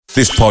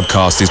This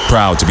podcast is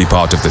proud to be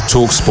part of the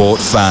TalkSport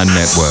Fan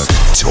Network.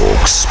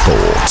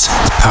 TalkSport.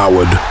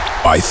 Powered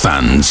by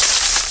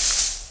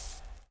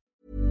fans.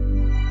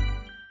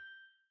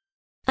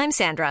 I'm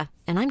Sandra,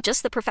 and I'm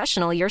just the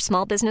professional your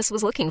small business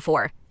was looking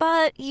for.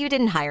 But you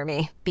didn't hire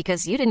me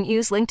because you didn't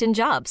use LinkedIn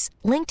Jobs.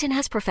 LinkedIn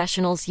has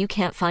professionals you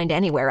can't find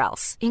anywhere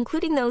else,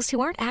 including those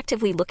who aren't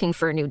actively looking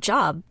for a new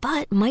job,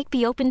 but might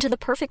be open to the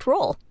perfect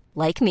role,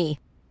 like me.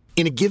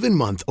 In a given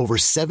month, over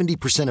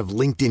 70% of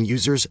LinkedIn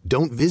users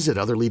don't visit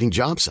other leading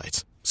job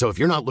sites. So if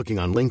you're not looking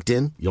on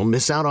LinkedIn, you'll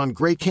miss out on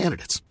great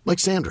candidates like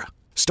Sandra.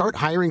 Start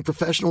hiring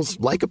professionals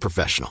like a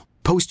professional.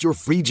 Post your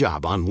free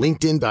job on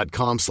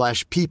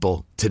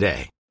linkedin.com/people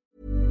today.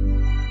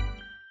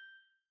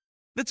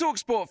 The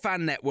TalkSport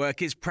Fan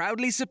Network is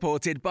proudly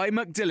supported by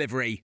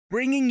McDelivery,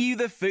 bringing you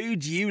the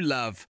food you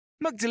love.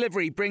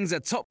 McDelivery brings a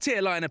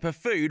top-tier lineup of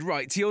food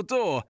right to your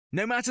door.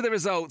 No matter the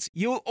result,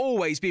 you'll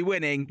always be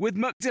winning with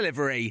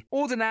McDelivery.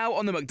 Order now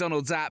on the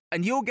McDonald's app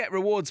and you'll get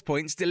rewards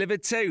points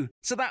delivered too.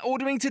 So that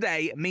ordering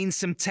today means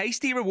some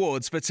tasty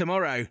rewards for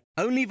tomorrow.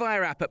 Only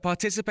via app at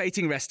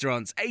participating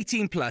restaurants.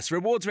 18 plus.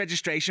 Rewards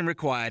registration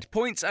required.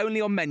 Points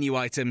only on menu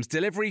items.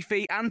 Delivery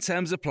fee and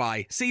terms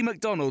apply. See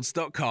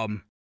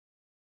mcdonalds.com.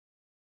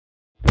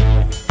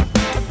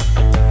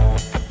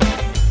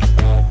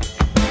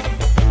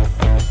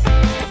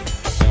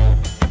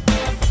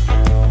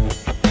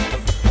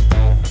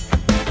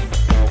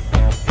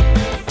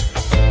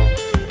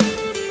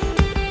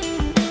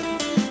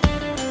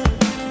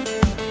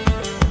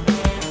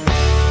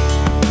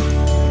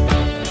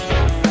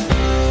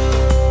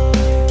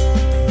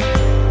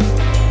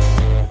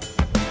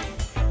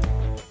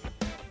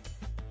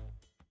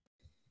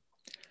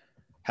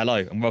 Hello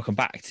and welcome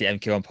back to the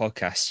MK1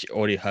 podcast,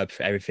 your audio hub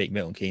for everything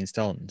Milton Keynes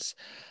Dons.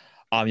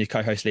 I'm your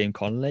co-host Liam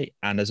Connolly,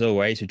 and as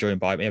always, we're joined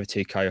by my other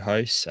two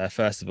co-hosts.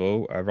 First of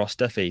all, Ross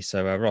Duffy.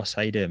 So, Ross,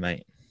 how you doing,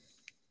 mate?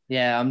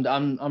 Yeah,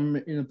 I'm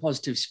in a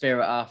positive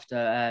spirit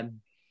after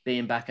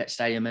being back at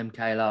Stadium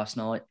MK last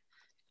night.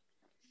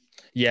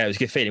 Yeah, it was a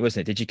good feeling,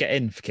 wasn't it? Did you get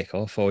in for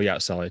kickoff or were you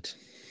outside?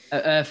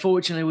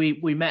 Fortunately,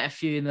 we met a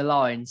few in the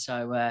line,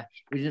 so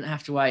we didn't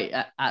have to wait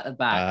at the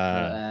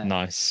back.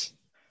 Nice.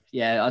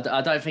 Yeah,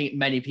 I don't think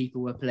many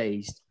people were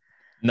pleased.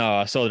 No,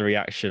 I saw the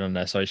reaction on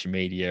their social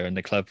media, and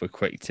the club were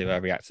quick to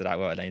react to that,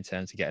 weren't they, in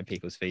terms of getting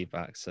people's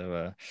feedback.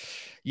 So,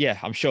 yeah,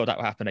 I'm sure that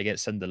will happen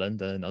against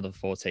Sunderland on the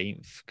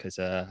 14th, because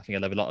I think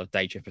I'll have a lot of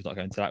day trippers not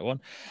going to that one.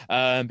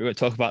 But we won't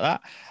talk about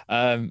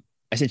that.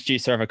 Let's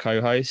introduce our other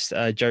co-host,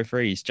 Joe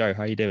Freeze. Joe,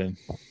 how are you doing?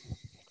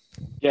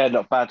 Yeah,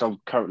 not bad. I'm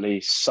currently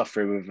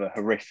suffering with a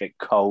horrific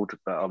cold,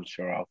 but I'm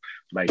sure I'll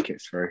make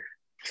it through.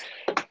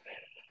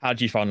 How did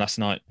you find last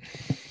night?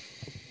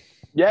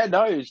 Yeah,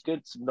 no, it was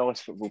good. Some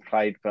nice football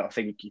played, but I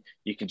think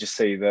you can just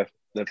see the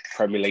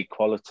Premier League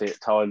quality at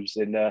times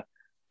in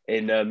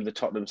the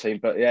Tottenham team.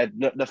 But yeah,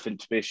 nothing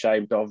to be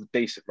ashamed of.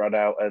 Decent run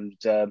out, and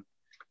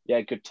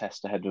yeah, good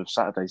test ahead of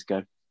Saturday's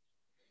game.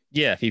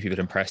 Yeah, a few people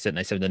impressed, didn't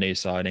they? Some of the new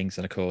signings,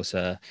 and of course,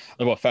 a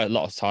lot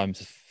of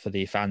times for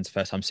the fans,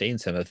 first time seeing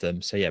some of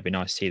them. So yeah, it'd be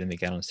nice to see them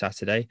again on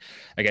Saturday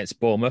against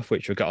Bournemouth,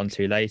 which we'll get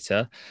onto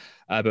later.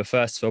 But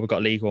first of all, we've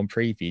got League One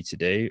preview to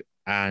do,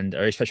 and a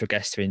very special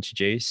guest to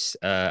introduce,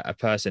 a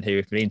person who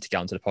we've been to get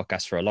onto the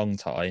podcast for a long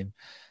time.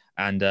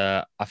 And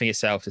I think it's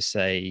safe to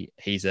say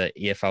he's an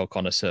EFL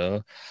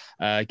connoisseur.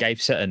 Gabe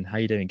Sutton, how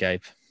you doing,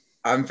 Gabe?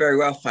 I'm very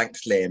well,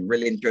 thanks, Liam.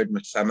 Really enjoyed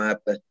my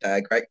summer, but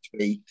great to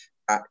be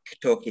back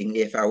talking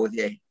EFL with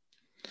you.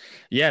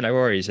 Yeah, no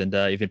worries. And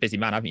you've been a busy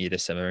man, haven't you,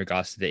 this summer in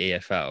regards to the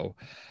EFL?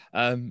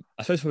 I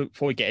suppose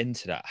before we get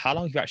into that, how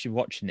long have you actually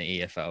watching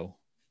the EFL?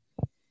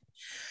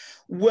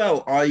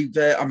 Well,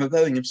 I'm a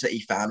Birmingham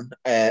City fan,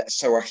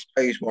 so I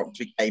suppose once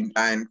we came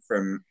down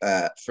from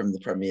the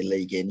Premier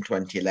League in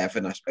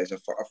 2011, I suppose I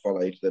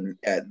followed them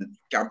the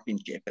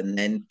Championship, and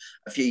then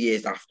a few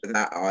years after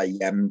that,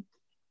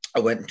 I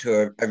went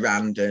to a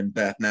random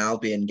Burton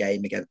Albion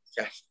game against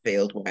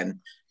Chesterfield when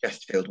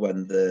Chesterfield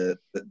won the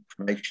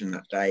promotion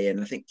that day,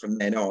 and I think from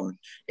then on,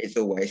 it's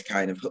always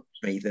kind of hooked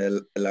me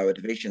the lower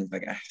divisions, I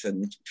guess,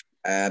 and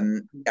yeah,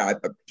 I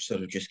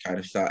sort of just kind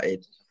of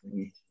started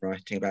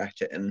writing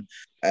about it, and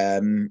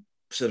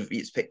sort of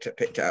it's picked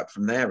it up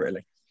from there,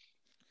 really.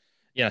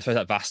 Yeah, I suppose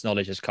that vast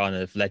knowledge has kind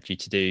of led you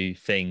to do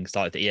things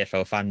like the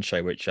EFL fan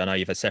show, which I know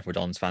you've had several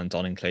Dons fans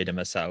on, including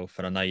myself,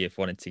 and I know you've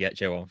wanted to get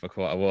Joe on for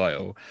quite a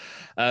while.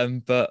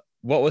 But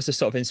what was the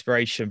sort of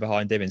inspiration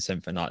behind doing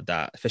something like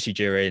that, especially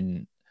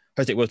during,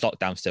 because it was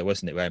lockdown still,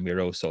 wasn't it, when we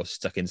were all sort of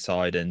stuck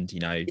inside and,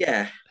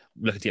 yeah,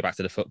 looking to get back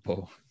to the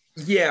football?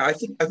 Yeah, I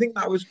think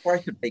that was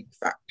quite a big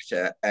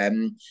factor.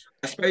 I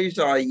suppose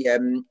I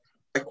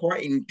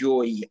quite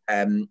enjoy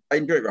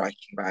writing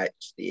about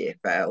the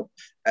EFL,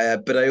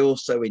 but I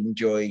also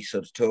enjoy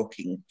sort of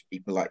talking to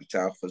people like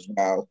yourself as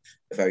well,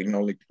 very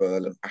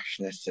knowledgeable and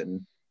passionate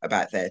and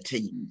about their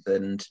teams.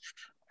 And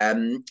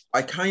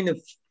I kind of,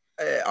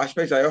 I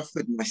suppose I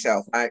offered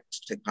myself out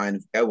to kind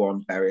of go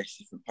on various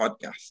different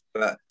podcasts,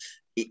 but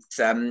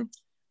it's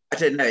I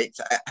don't know.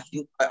 I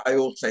think I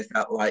also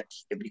felt like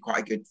it'd be quite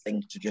a good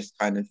thing to just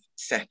kind of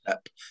set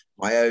up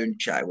my own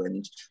show.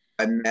 And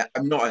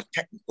I'm not a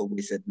technical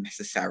wizard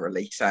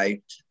necessarily, so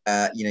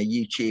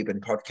YouTube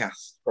and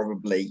podcasts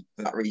probably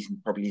for that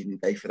reason probably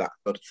didn't go for that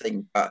sort of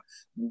thing. But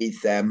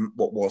with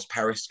what was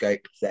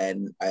Periscope,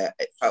 then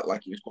it felt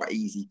like it was quite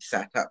easy to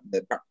set up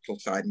the practical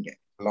side and get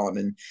people on,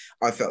 and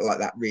I felt like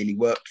that really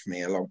worked for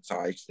me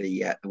alongside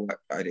the work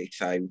I do.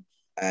 So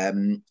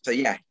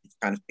yeah, it's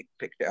kind of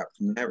picked it up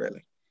from there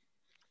really.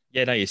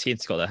 Yeah, no, you seem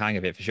to got the hang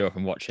of it for sure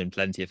from watching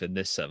plenty of them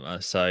this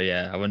summer. So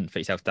yeah, I wouldn't put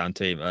yourself down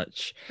too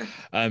much.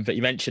 But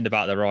you mentioned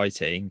about the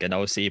writing, and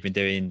obviously you've been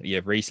doing.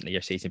 Recently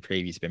your season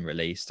previews been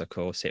released. Of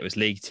course, it was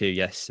League Two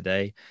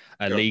yesterday,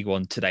 Sure. League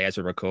One today as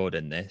we're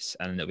recording this,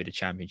 and it'll be the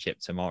Championship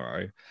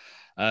tomorrow.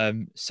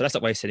 So let's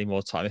not waste any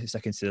more time. Let's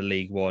look into the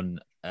League One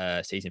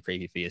season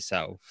preview for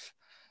yourself.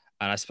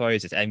 And I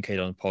suppose it's MK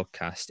Don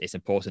podcast. It's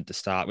important to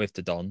start with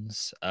the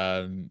Dons.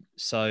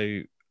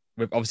 So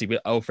obviously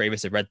all three of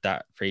us have read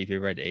that preview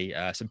already.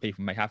 Some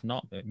people may have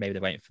not. Maybe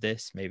they're waiting for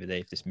this. Maybe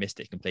they've just missed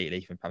it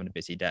completely from having a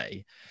busy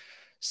day.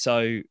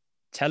 So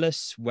tell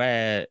us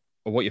where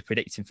or what you're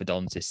predicting for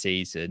Dons this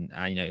season,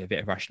 and a bit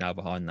of rationale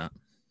behind that.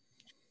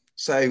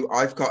 So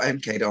I've got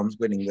MK Dons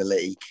winning the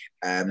league.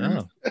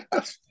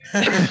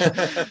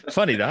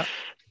 Funny that.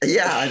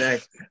 Yeah, I know.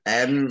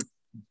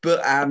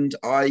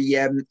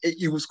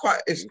 It was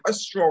quite a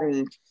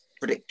strong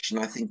prediction,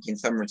 I think, in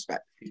some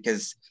respects,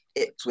 because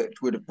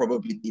Ipswich would have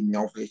probably been the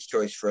obvious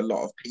choice for a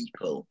lot of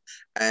people.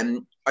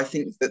 I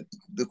think that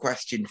the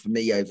question for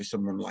me over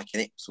someone like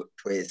an Ipswich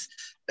is,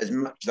 as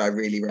much as I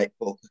really rate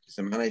Paul Cook as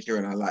a manager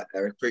and I like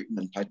their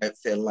recruitment, I don't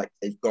feel like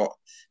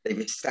they've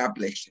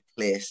established a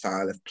clear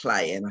style of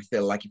play. And I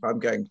feel like if I'm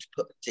going to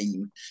put a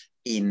team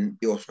in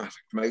the automatic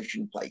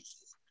promotion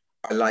places,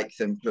 I like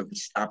them to have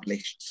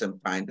established some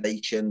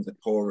foundations, a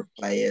core of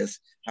players,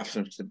 have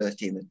some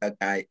stability in the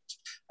dugout,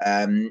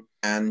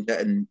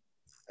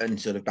 and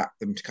sort of back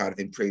them to kind of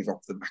improve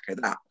off the back of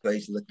that.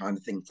 Those are the kind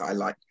of things that I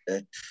like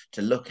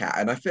to look at.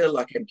 And I feel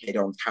like MK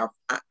Dons have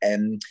that.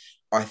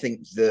 I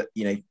think that,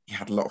 you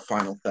had a lot of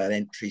final third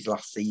entries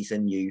last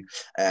season. You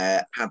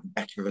had the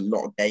better of a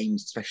lot of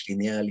games, especially in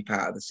the early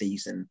part of the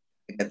season,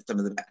 against some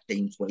of the better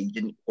teams where you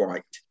didn't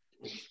quite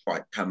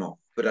come off.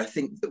 But I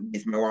think that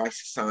with Moisa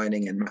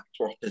signing and Matt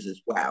Trotters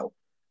as well,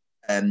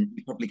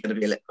 you're probably going to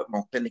be a little bit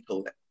more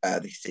clinical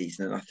this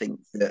season. And I think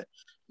that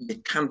you're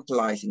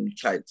tantalising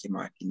close, in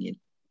my opinion,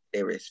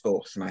 serious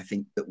force. And I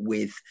think that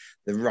with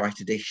the right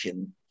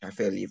addition I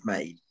feel you've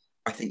made,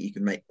 I think you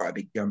can make quite a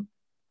big jump.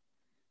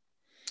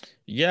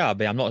 Yeah, I'm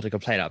not going to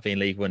complain about being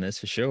league winners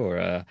for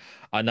sure.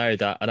 I know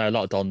a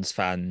lot of Dons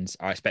fans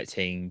are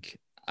expecting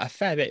a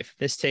fair bit from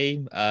this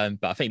team,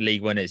 but I think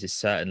league winners is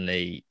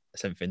certainly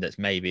something that's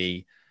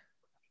maybe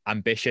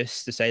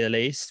ambitious to say the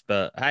least.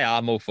 But hey,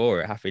 I'm all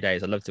for it. Happy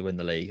days. I'd love to win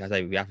the league. I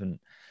say we haven't,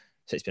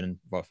 so it's been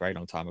for a very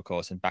long time, of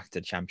course, and back to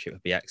the Championship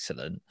would be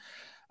excellent.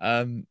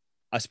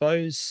 I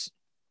suppose.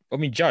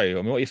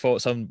 Joe. What are your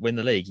thoughts on win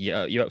the league?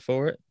 You up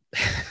for it?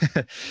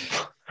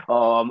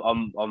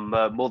 Oh,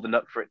 I'm more than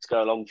up for it to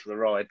go along for the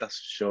ride. That's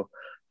for sure.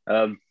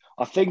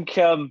 I think,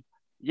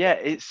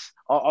 it's.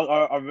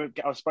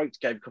 I spoke to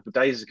Gabe a couple of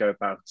days ago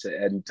about it,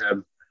 and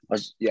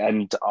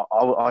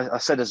I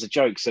said as a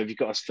joke, so have you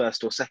got us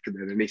first or second?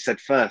 And he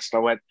said first. I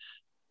went,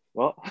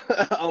 what?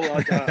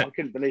 I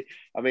couldn't believe.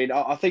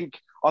 I think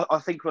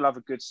we'll have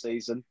a good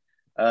season.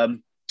 I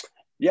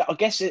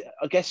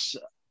guess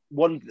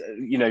one,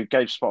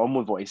 Gabe's spot on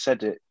with what he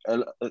said.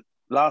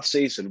 Last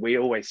season, we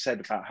always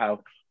said about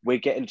how we're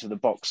getting to the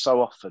box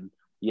so often,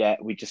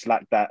 we just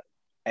lack that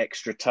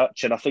extra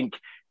touch. And I think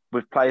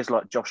with players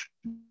like Josh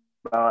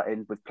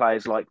Martin, with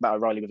players like Matt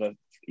O'Reilly with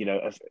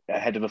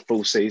ahead of a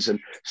full season,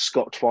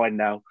 Scott Twine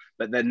now,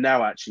 but then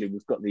now actually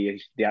we've got the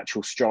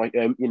actual strike.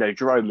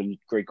 Jerome and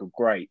Greg are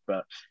great,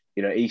 but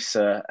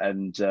Issa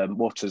and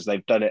Waters,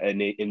 they've done it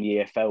in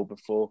the EFL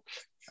before,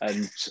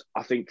 and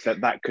I think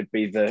that could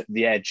be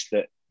the edge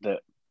that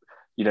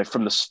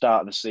from the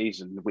start of the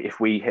season, if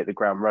we hit the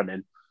ground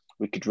running,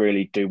 we could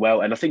really do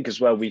well. And I think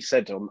as well, we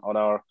said on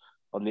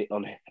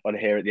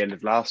here at the end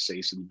of last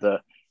season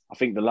that I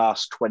think the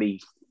last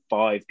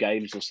 25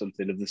 games or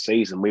something of the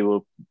season, we were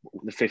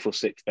the 5th or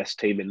 6th best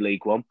team in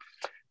League One.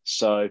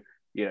 So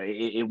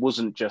it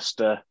wasn't just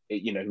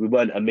we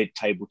weren't a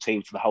mid-table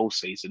team for the whole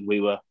season.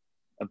 We were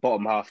a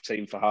bottom half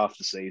team for half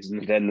the season,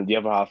 and then the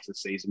other half of the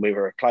season we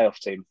were a playoff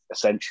team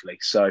essentially.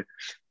 So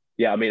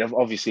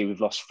obviously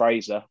we've lost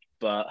Fraser,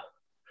 but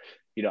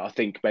I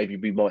think maybe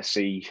we might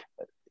see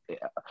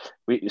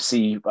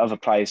other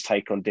players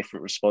take on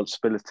different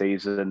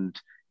responsibilities and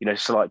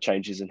slight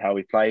changes in how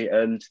we play.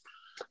 And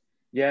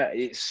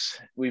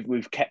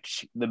we've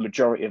kept the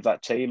majority of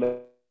that team,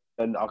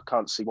 and I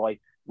can't see why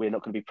we're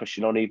not going to be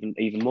pushing on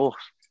even more.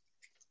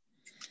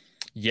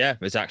 Yeah,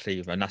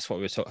 exactly, and that's what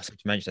we were talking.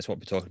 That's what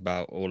we're talking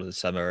about all of the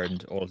summer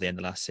and all of the end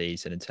of last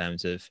season in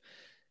terms of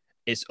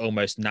it's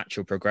almost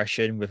natural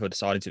progression with all the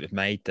signings that we've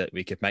made that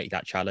we could make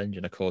that challenge.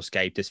 And of course,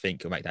 Gabe does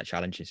think he'll make that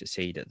challenge and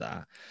succeed at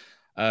that.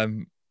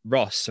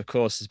 Ross, of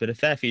course, there's been a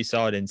fair few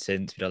signings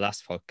since the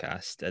last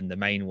podcast, and the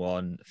main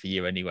one for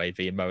you anyway,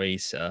 via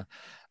Moisa,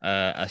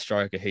 a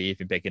striker who you've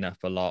been bigging up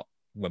a lot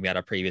when we had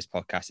our previous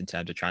podcast in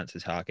terms of transfer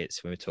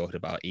targets when we were talking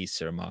about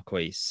Issa and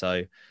Marquise.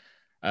 So,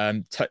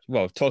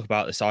 talk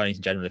about the signings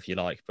in general if you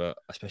like, but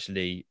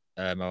especially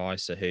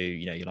Moisa, who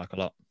you like a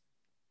lot.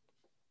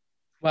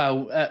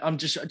 Well, I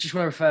just want to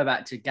refer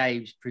back to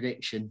Gabe's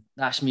prediction.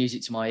 That's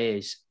music to my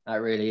ears. That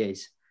really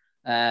is.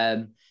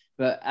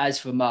 But as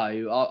for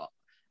Mo,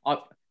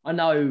 I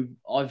know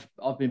I've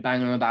been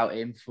banging on about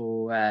him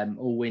for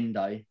all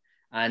window,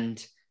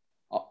 and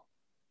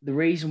the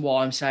reason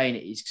why I'm saying it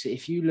is because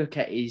if you look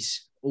at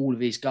all of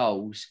his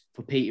goals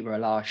for Peterborough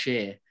last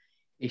year,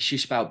 it's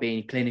just about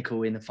being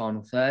clinical in the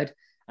final third.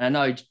 And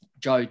I know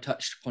Joe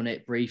touched upon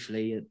it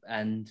briefly,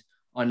 and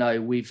I know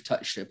we've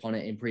touched upon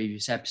it in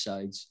previous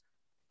episodes,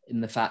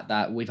 in the fact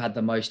that we've had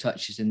the most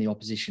touches in the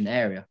opposition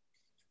area,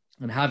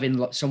 and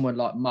having someone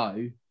like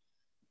Mo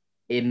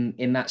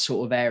in that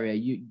sort of area,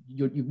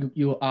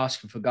 you're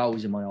asking for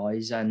goals in my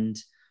eyes. And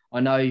I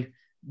know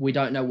we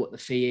don't know what the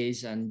fee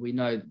is, and we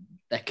know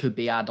there could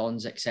be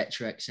add-ons,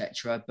 etc.,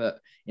 etc. But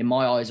in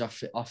my eyes, I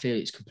feel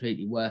it's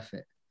completely worth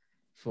it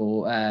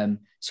for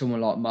someone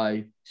like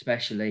Mo,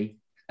 especially.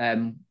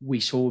 We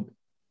saw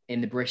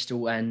in the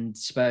Bristol and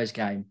Spurs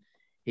game,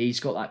 he's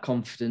got that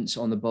confidence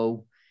on the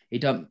ball. He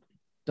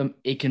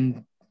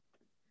can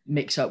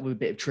mix up with a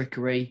bit of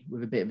trickery,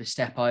 with a bit of a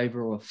step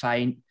over or a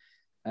feint.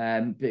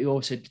 But he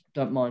also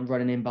don't mind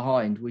running in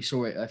behind. We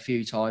saw it a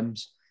few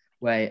times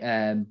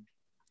where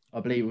I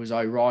believe it was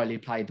O'Reilly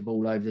played the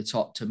ball over the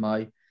top to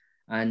Mo.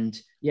 And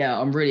yeah,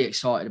 I'm really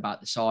excited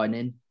about the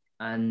signing.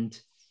 And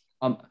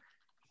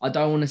I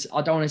don't want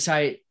to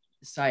say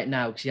it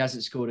now because he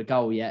hasn't scored a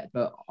goal yet,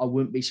 but I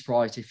wouldn't be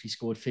surprised if he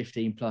scored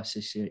 15 plus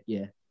this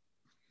year.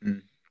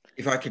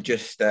 If I could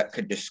just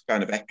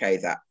kind of echo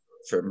that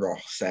from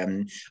Ross,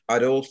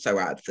 I'd also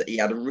add that he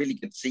had a really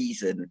good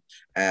season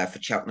for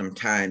Cheltenham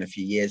Town a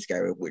few years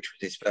ago, which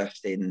was his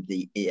first in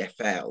the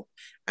EFL.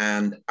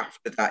 And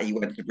after that, he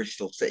went to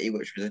Bristol City,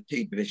 which was a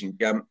 2-division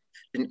jump.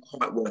 Didn't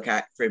quite work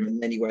out for him.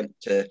 And then he went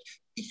to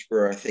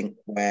Peterborough, I think,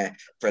 where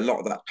for a lot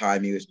of that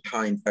time he was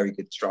behind very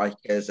good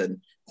strikers.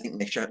 And I think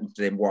they shunted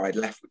him wide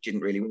left, which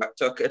didn't really work.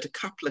 So at a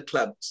couple of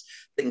clubs,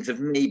 things have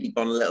maybe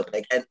gone a little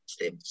bit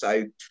against him.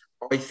 So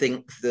I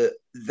think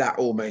that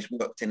almost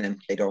worked in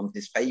MK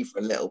Dons' favour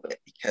a little bit,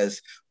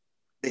 because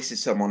this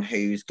is someone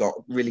who's got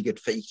really good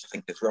feet, I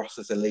think, as Ross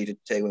has alluded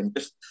to, and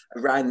just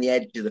around the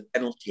edge of the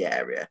penalty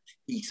area,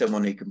 he's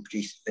someone who can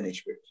produce a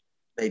finish, which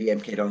maybe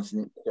MK Dons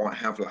didn't quite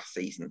have last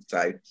season.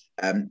 So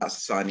that's a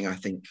signing I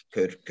think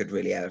could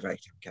really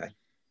elevate MK.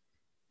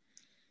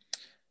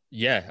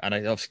 Yeah, and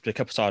obviously a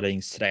couple of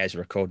signings today as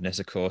we're recording this,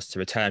 of course, to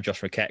return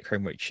Josh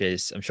McEachran, which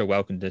is, I'm sure,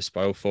 welcomed us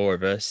by all four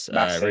of us.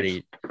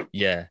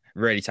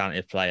 Really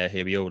talented player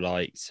who we all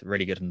liked,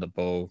 really good on the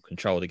ball,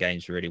 controlled the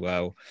games really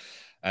well.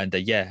 And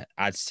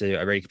adds to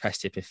a really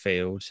competitive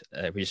midfield.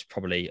 We're just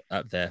probably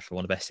up there for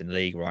one of the best in the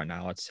league right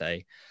now, I'd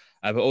say.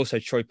 But also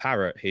Troy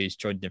Parrott, who's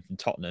joined him from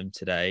Tottenham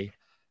today.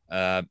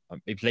 I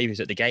believe he was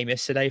at the game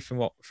yesterday from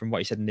what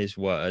he said in his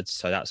words.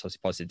 So that's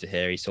obviously positive to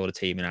hear. He saw the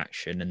team in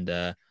action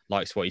and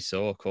likes what he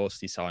saw. Of course,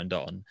 he signed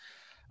on.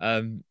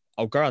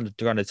 I'll go around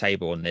the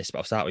table on this, but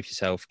I'll start with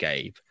yourself,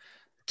 Gabe.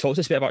 Talk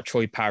to us a bit about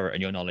Troy Parrott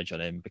and your knowledge on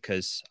him,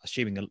 because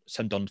assuming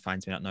some Don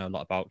fans may not know a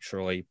lot about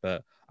Troy,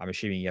 but I'm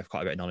assuming you have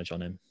quite a bit of knowledge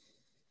on him.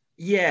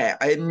 Yeah,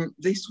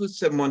 this was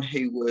someone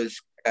who was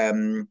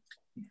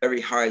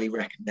very highly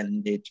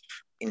recommended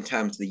in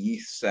terms of the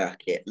youth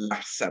circuit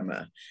last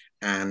summer,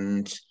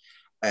 and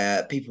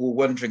people were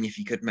wondering if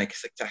he could make a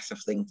success of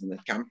things in the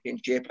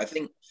Championship. I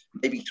think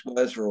maybe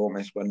Spurs were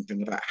almost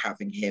wondering about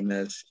having him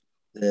as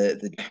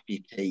the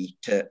deputy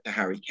to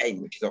Harry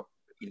Kane, which is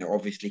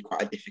obviously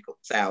quite a difficult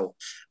sell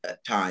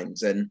at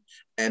times. And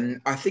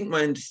I think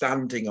my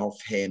understanding of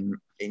him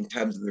in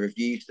terms of the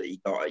reviews that he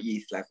got at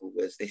youth level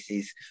was this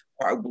is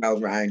quite a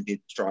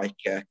well-rounded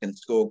striker, can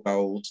score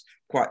goals,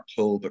 quite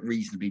tall but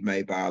reasonably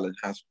mobile, and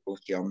has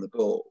quality on the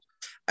ball.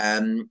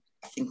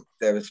 I think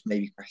there was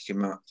maybe question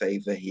marks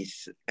over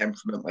his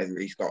temperament, whether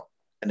he's got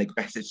an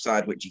aggressive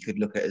side, which you could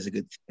look at as a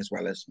good thing as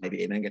well as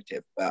maybe a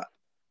negative. But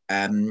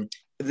then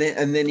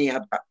he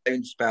had that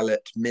own spell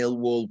at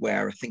Millwall,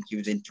 where I think he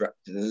was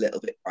interrupted a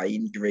little bit by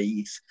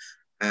injuries.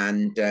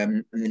 And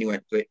then he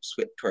went to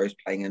Ipswich, where he was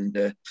playing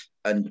under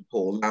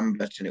Paul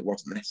Lambert, and it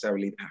wasn't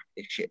necessarily the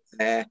happiest ship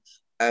there.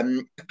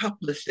 A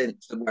couple of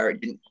stints where it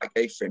didn't quite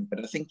go for him,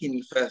 but I think in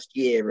your first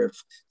year of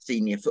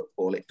senior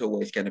football, it's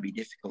always going to be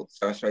difficult.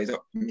 So I suppose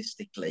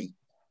optimistically,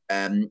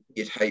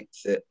 you'd hope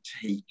that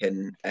he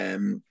can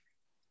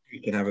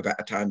have a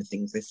better time of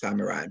things this time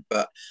around.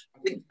 But I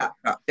think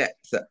that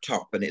depth up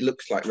top, and it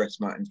looks like Russ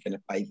Martin's going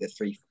to play the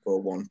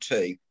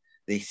 3-4-1-2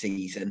 this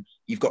season.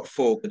 You've got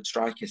four good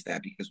strikers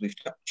there, because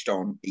we've touched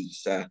on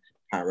Issa,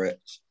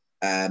 Parrott.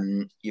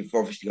 You've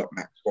obviously got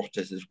Max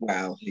Waters as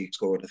well, who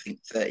scored, I think,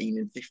 13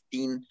 and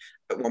 15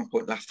 at one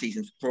point last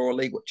season for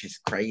Crawley, which is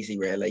crazy,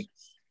 really.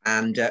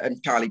 And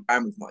Charlie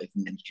Brown was not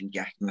even mentioned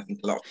yet, and I think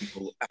a lot of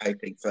people are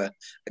hoping for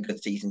a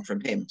good season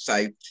from him.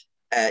 So,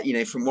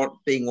 from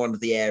being one of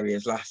the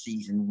areas last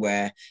season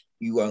where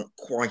you weren't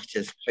quite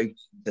as potent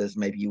as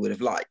maybe you would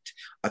have liked,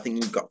 I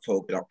think you've got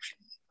 4 good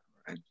options.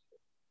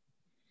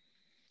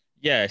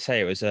 Yeah, I say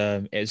it was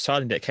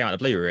something that came out of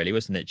the blue, really,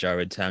 wasn't it, Joe?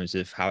 In terms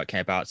of how it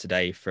came about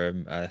today,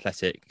 from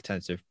Athletic in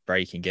terms of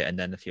breaking it, and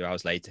then a few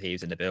hours later he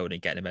was in the building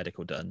getting a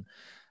medical done.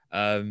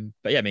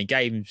 But yeah, I mean,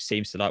 Game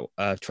seems to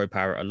like Troy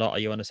Parrott a lot. Are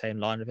you on the same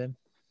line with him?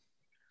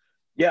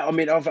 Yeah, I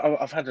mean, I've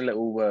had a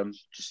little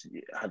just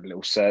had a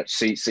little search,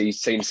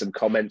 seen some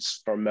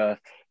comments from the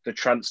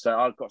transfer.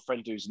 I've got a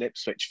friend who's an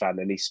Ipswich fan,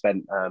 and he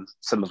spent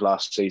some of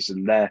last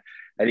season there,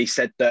 and he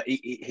said that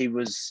he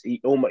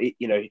almost,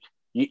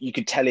 you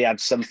could tell he had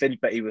something,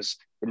 but he was,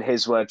 in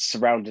his words,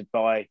 surrounded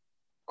by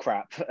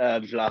crap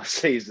last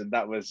season.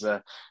 That was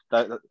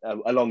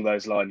along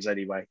those lines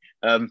anyway.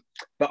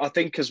 But I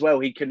think as well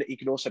he can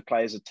also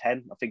play as a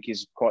 10. I think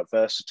he's quite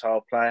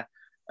versatile player.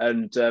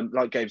 And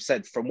like Gabe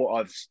said, from what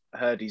I've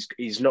heard,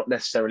 he's not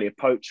necessarily a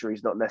poacher.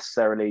 He's not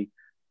necessarily,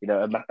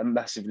 a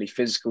massively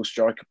physical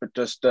striker, but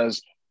just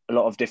does a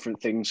lot of different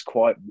things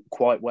quite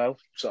well.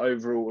 So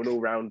overall, an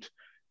all-round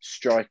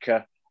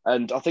striker.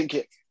 And I think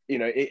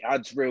it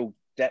adds real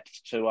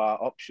depth to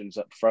our options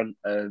up front.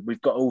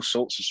 We've got all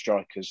sorts of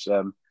strikers.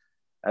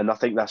 And I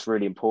think that's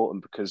really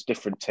important because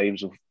different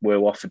teams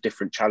will offer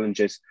different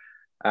challenges.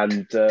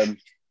 And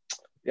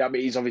I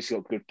mean, he's obviously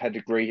got good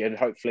pedigree, and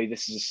hopefully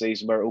this is a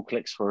season where it all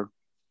clicks for him.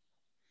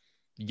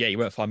 Yeah, you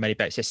won't find many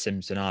better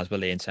systems than ours,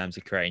 will he, in terms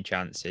of creating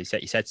chances?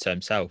 He said so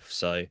himself.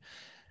 So,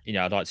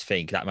 I'd like to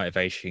think that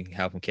motivation can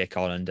help him kick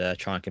on and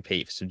try and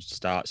compete for some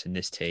starts in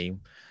this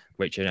team,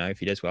 which, if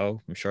he does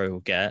well, I'm sure he will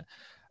get.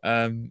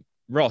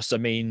 Ross, I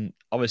mean,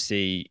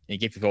 obviously, you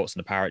give your thoughts on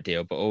the Parrott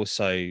deal, but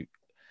also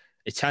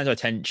it turns our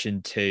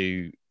attention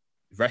to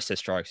the rest of the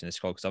strikers in the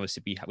squad, because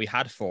obviously we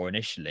had 4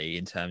 initially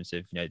in terms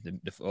of the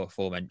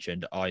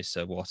aforementioned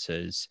Isa,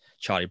 Waters,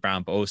 Charlie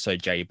Brown, but also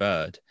Jay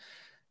Bird.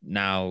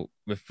 Now,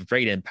 with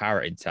bringing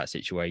Parrott into that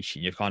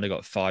situation, you've kind of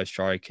got 5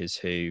 strikers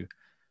who,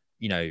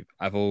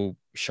 have all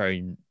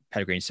shown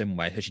pedigree in some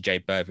way, especially Jay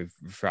Bird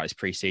throughout this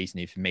preseason,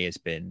 who for me has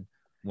been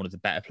one of the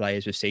better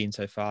players we've seen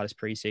so far this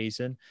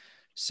preseason.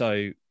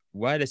 So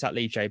where does that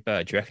leave Jay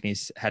Bird? Do you reckon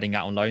he's heading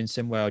out on loan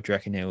somewhere, or do you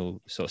reckon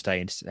he'll sort of stay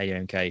in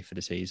AMK for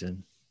the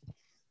season?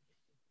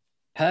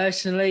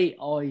 Personally,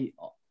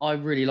 I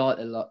really like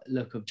the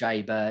look of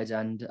Jay Bird,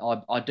 and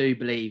I do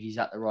believe he's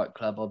at the right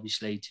club,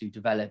 obviously, to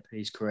develop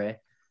his career.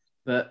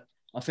 But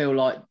I feel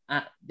like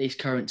at this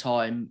current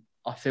time,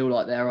 I feel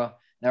like there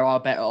are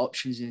better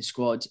options in the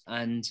squad,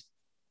 and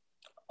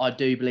I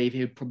do believe he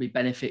would probably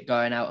benefit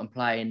going out and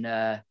playing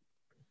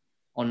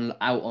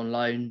on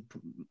loan,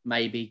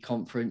 maybe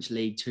Conference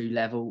League 2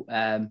 level,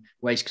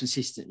 where he's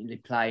consistently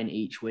playing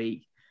each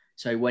week.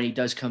 So when he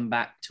does come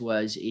back to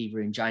us, either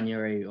in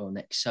January or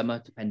next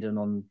summer, depending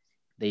on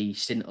the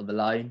stint of the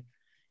loan,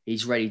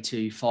 he's ready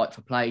to fight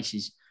for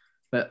places.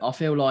 But I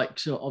feel like,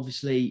 so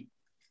obviously,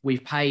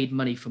 we've paid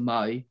money for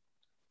Mo.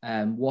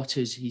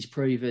 Waters, he's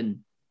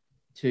proven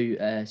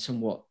to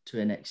somewhat to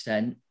an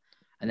extent.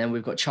 And then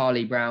we've got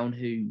Charlie Brown,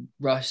 who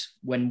Russ,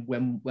 when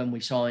we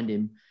signed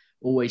him,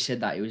 always said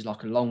that it was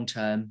like a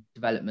long-term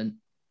development,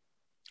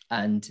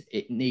 and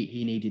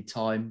he needed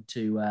time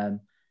to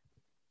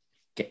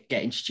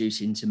get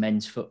introduced into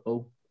men's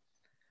football.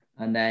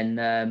 And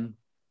then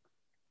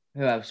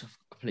who else? I've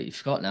completely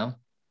forgot now.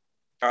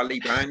 Charlie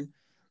Brown.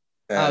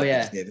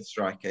 Yeah, the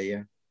striker.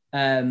 Yeah.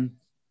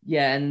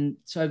 Yeah, and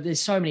so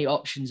there's so many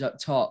options up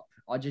top.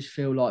 I just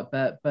feel like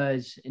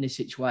Bird's in a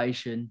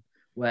situation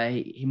where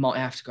he might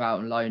have to go out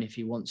on loan if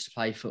he wants to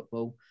play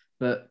football,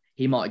 but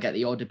he might get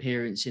the odd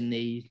appearance in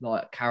the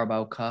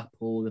Carabao Cup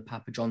or the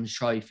Papa John's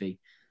Trophy.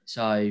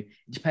 So it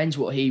depends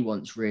what he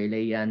wants,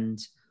 really. And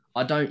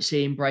I don't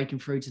see him breaking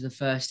through to the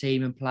first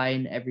team and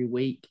playing every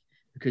week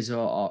because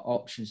our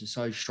options are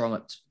so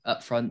strong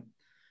up front.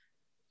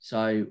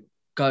 So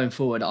going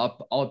forward,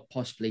 I'd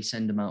possibly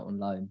send him out on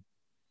loan.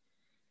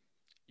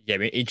 Yeah, I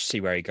mean, interesting to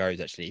see where he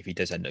goes, actually, if he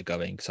does end up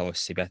going, because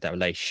obviously we have that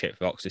relationship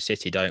with Oxford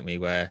City, don't we,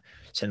 where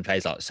certain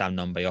players like Sam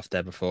Nombe off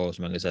there before,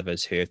 among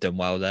others, who have done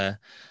well there.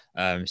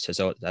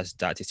 So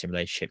that existing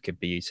relationship could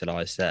be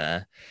utilised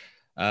there.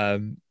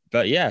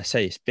 But yeah, so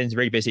it's been a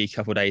really busy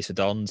couple of days for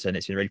Dons, and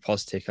it's been a really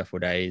positive couple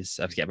of days.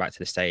 I have to get back to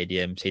the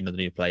stadium, seeing all the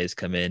new players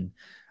come in,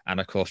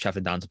 and of course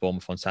travelling down to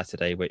Bournemouth on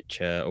Saturday,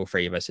 which all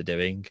 3 of us are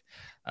doing.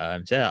 So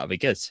yeah, that'll be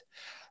good.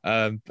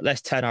 But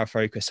let's turn our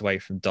focus away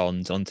from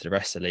Dons onto the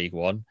rest of League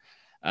One.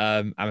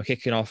 And we're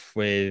kicking off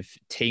with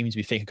teams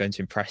we think are going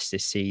to impress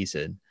this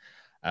season.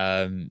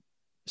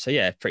 So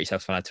yeah, pretty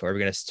self-explanatory. We're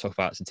going to talk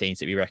about some teams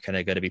that we reckon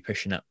are going to be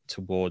pushing up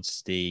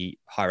towards the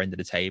higher end of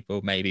the table,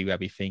 maybe where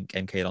we think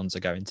MK Dons are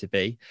going to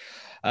be.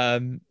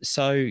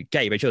 So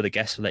Gabe, as you're the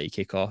guest, we'll let you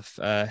kick off.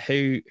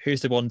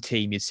 Who's the one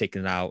team you'd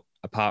signal out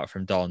apart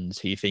from Dons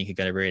who you think are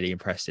going to really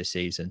impress this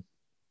season?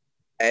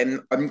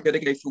 I'm going to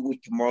go for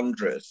Wycombe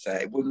Wanderers.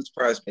 It wouldn't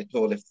surprise me at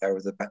all if there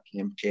was a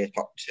Buckinghamshire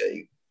top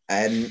 2.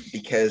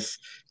 Because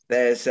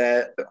there's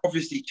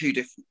obviously two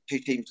teams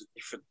with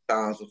different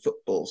styles of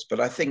footballs, but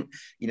I think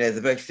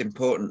the most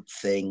important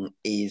thing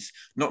is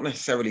not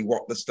necessarily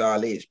what the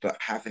style is, but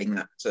having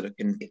that sort of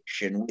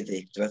conviction with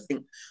it. And I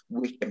think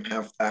Wickham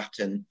have that,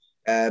 and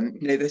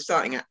they're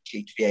starting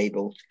actually to be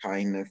able to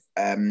kind of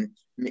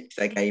mix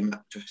their game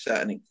up to a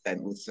certain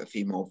extent with a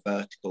few more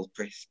vertical,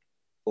 crisp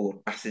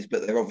forward passes.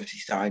 But they're obviously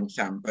signed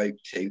Sam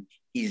Vokes, who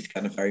he's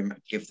going to very much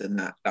give them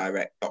that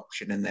direct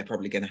option, and they're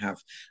probably going to have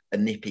a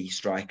nippy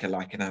striker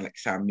like an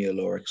Alex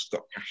Samuel or a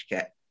Scott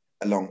Cashket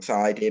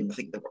alongside him. I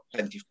think they've got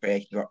plenty of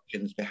creative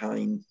options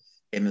behind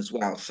him as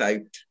well. So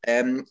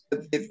the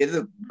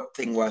other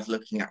thing worth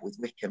looking at with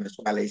Wickham as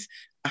well is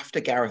after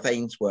Gareth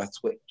Ainsworth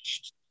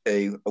switched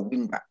to a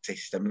wing-back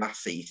system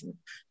last season,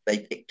 they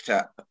picked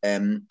up,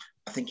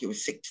 I think it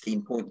was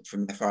 16 points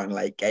from their final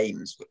 8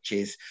 games, which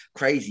is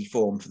crazy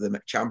form for them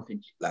at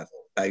championship level.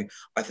 So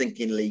I think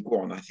in League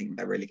One, I think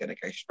they're really going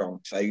to go strong.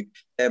 So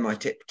they're my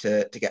tip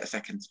to get a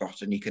second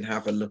spot, and you can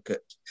have a look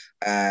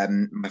at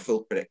my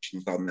full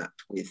predictions on that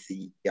with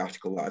the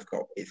article that I've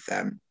got with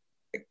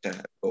Victor,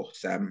 of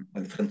course, when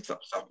the fun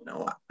stops up and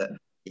all that. But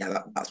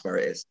yeah, that's where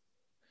it is.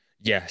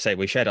 Yeah, so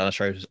we shared it on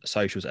our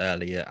socials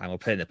earlier, and we'll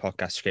put it in the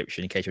podcast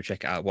description in case you'll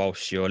check it out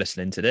whilst you're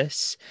listening to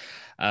this.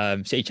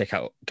 So you check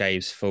out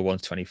Gabe's full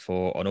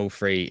 1-24 on all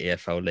 3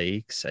 EFL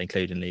leagues,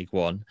 including League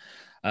One.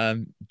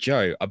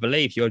 Joe, I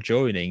believe you're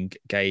joining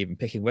Gabe and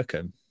picking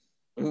Wickham.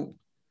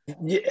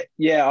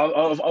 Yeah.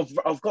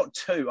 I've got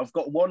 2. I've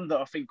got one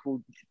that I think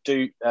will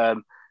do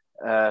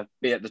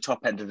be at the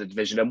top end of the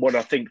division, and one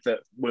I think that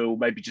will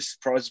maybe just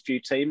surprise a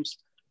few teams.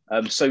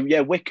 So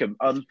yeah, Wickham.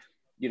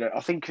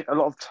 I think a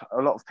lot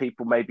of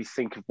people maybe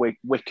think of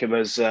Wickham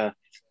as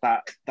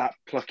that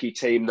plucky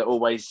team that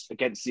always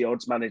against the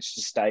odds managed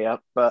to stay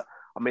up. But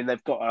I mean,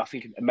 they've got, I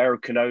think,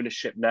 American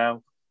ownership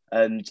now,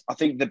 and I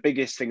think the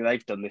biggest thing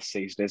they've done this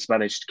season is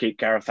managed to keep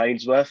Gareth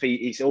Ainsworth.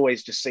 He's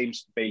always just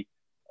seems to be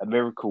a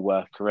miracle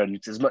worker, and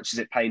as much as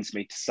it pains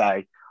me to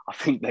say, I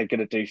think they're going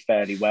to do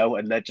fairly well,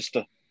 and they're just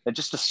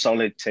a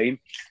solid team,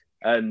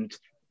 and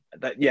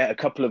that a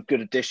couple of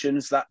good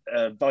additions. That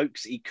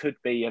Vokes, he could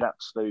be an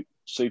absolute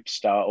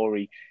superstar, or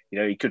he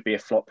could be a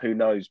flop, who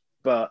knows.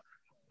 But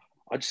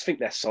I just think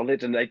they're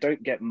solid, and they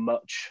don't get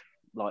much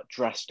like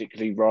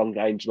drastically wrong.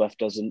 Ainsworth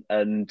doesn't,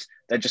 and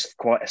they're just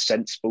quite a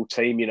sensible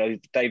team.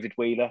 David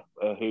Wheeler,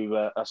 who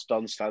us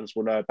Dons fans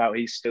will know about,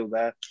 he's still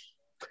there.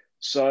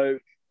 So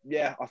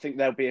yeah, I think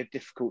they'll be a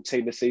difficult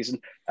team this season.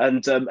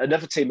 And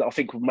another team that I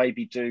think will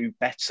maybe do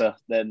better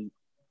than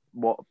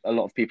what a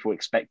lot of people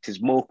expect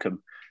is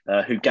Morecambe,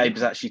 who Gabe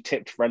has actually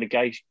tipped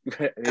relegation.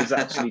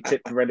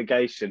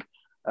 Relegation.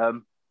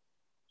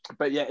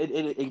 But yeah,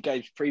 in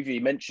Gabe's preview, he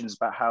mentions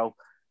about how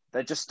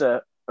they're just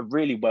a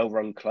really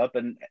well-run club,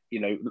 and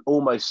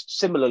almost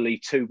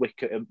similarly to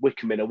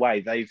Wickham in a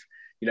way.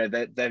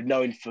 They're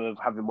known for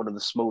having one of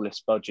the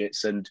smallest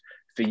budgets, and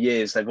for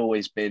years they've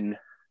always been,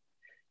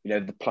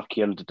 the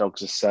plucky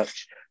underdogs as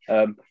such.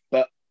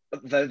 But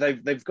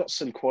they've got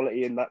some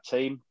quality in that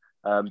team.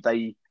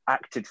 They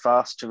acted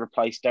fast to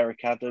replace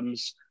Derek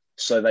Adams,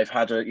 so they've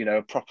had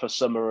a proper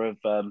summer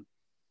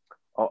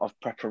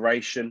of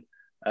preparation.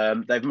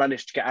 They've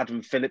managed to get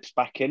Adam Phillips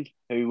back in,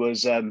 who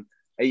was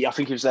I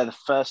think he was there the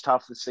first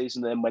half of the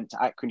season, then went to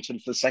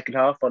Accrington for the second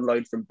half on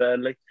loan from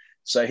Burnley.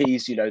 So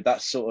he's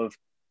that sort of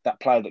that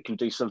player that can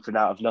do something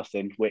out of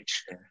nothing,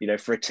 which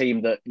for a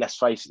team that, let's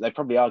face it, they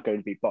probably are going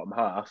to be bottom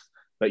half,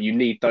 but you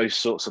need those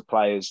sorts of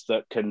players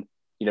that can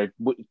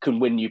can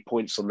win you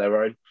points on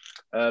their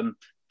own.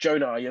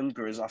 Jonah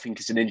Younger I think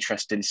is an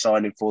interesting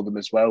signing for them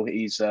as well.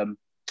 He's a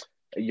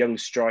young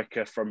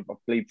striker from, I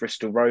believe,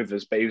 Bristol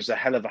Rovers, but he was a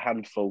hell of a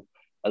handful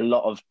a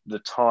lot of the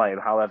time.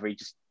 However, he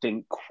just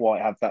didn't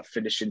quite have that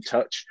finishing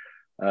touch.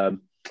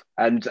 And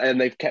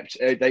they've kept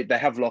they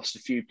have lost a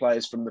few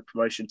players from the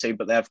promotion team,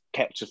 but they have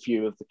kept a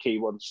few of the key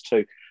ones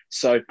too.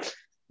 So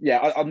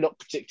yeah, I'm not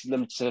predicting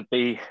them to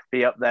be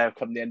up there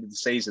come the end of the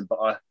season, but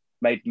I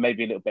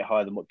maybe a little bit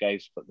higher than what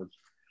Gabe's put them.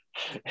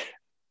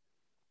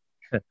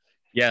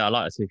 Yeah, I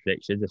like the 2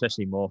 predictions,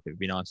 especially Morph. It would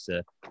be nice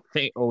to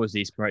think always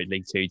these promoted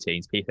League 2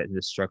 teams, people expect them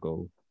to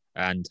struggle,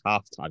 and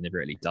half the time they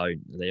really don't.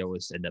 They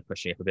always end up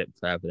pushing up a bit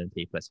further than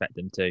people expect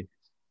them to.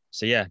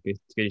 So yeah, good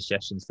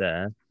suggestions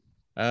there.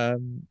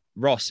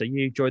 Ross, are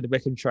you joining the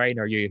Wickham train,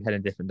 or are you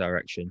heading a different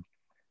direction?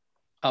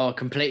 Oh, a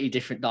completely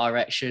different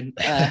direction.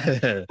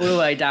 All the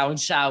way down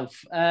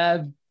south.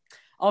 I've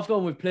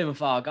gone with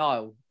Plymouth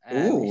Argyle.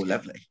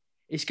 Lovely.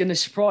 It's going to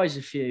surprise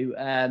a few.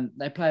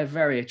 They play a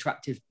very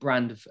attractive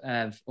brand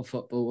of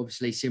football,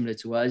 obviously similar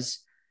to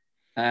us.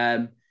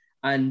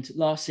 And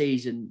last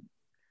season,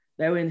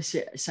 they were in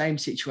the same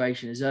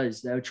situation as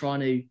us. They were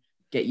trying to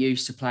get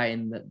used to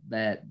playing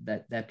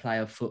their play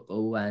of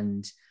football.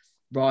 And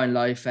Ryan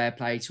Lowe, fair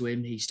play to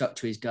him, he stuck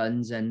to his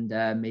guns, and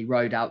he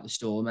rode out the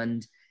storm.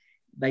 And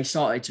they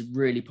started to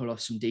really pull off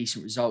some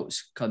decent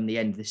results come the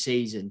end of the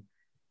season.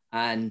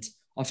 And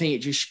I think it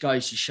just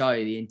goes to show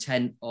the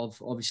intent of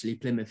obviously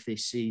Plymouth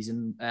this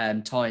season,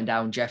 tying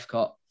down Jeff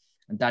Cott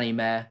and Danny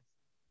Mayer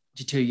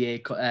to 2-year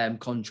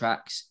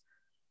contracts.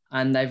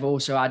 And they've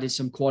also added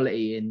some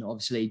quality in,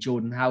 obviously,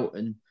 Jordan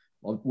Houghton,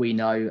 we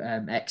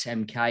know,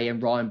 ex-MK,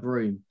 and Ryan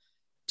Broom,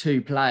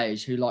 two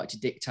players who like to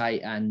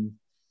dictate and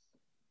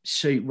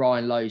suit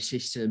Ryan Lowe's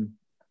system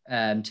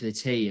to the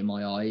T in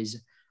my eyes.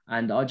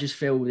 And I just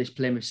feel with this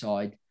Plymouth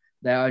side,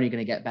 they're only going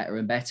to get better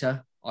and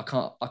better. I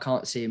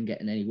can't see them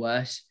getting any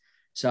worse.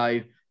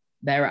 So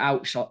they're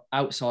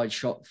outside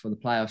shot for the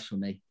playoffs for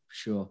me, for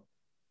sure.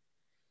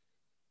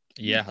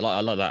 Yeah,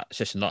 I like that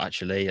session a lot,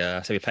 actually.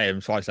 So we played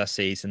them twice last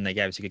season. They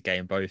gave us a good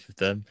game, both of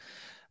them.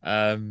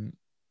 And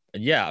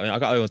yeah, I mean, I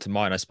got over to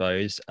mine, I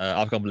suppose.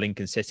 I've gone with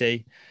Lincoln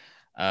City.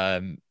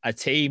 A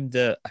team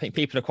that I think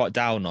people are quite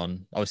down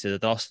on. Obviously,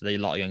 they lost a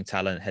lot of young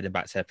talent heading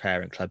back to their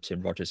parent clubs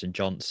in Rodgers and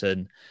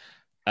Johnson.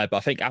 But I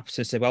think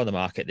Appleton's did well in the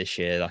market this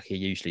year, like he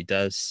usually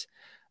does.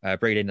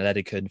 Bringing in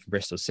Ledicon from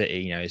Bristol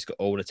City, he's got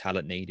all the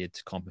talent needed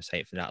to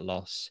compensate for that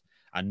loss.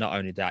 And not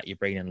only that, you're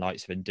bringing in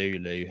likes of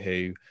Ndulu,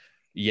 who,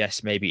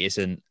 yes, maybe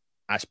isn't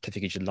as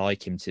prolific as you'd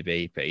like him to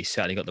be, but he's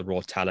certainly got the raw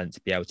talent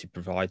to be able to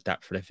provide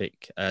that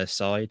prolific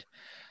side.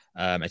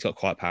 He's got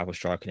quite a powerful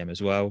strike in him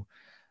as well.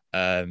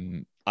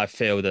 I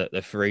feel that the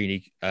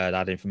Farini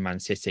lad in from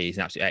Man City is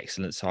an absolutely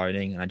excellent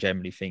signing, and I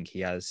generally think he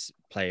has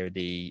player of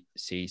the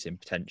season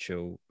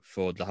potential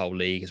for the whole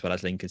league as well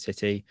as Lincoln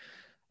City.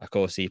 Of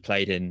course, he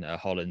played in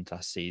Holland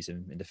last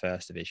season in the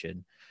first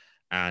division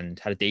and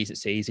had a decent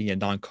season,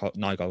 nine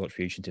goal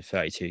contribution to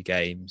 32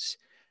 games.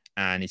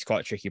 And he's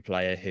quite a tricky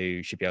player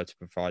who should be able to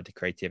provide the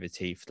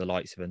creativity for the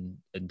likes of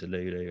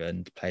Ndululu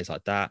and players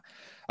like that.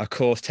 Of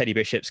course, Teddy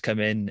Bishop's come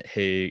in,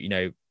 who,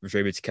 was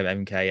rumoured to come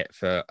MK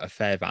for a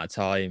fair amount of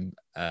time.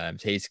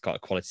 So he's got a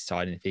quality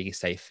side, and if he can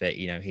stay fit,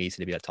 he's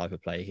going to be that type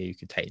of player who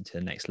could take him to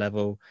the next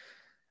level.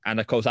 And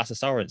of course, Lasse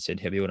Sorensen,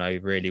 who we all know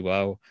really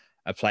well,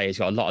 a player who's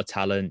got a lot of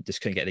talent,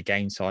 just couldn't get the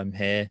game time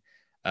here.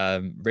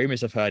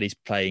 Rumours I've heard he's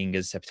playing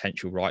as a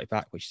potential right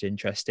back, which is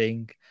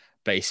interesting.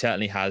 But he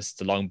certainly has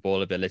the long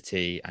ball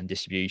ability and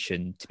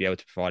distribution to be able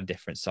to provide a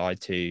different side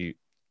to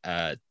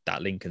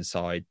that Lincoln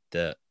side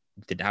that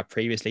didn't have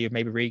previously with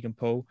maybe Regan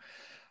Paul.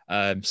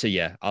 So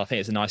yeah, I think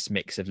it's a nice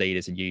mix of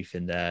leaders and youth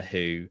in there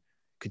who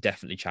could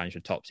definitely challenge the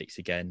top six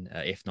again,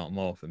 if not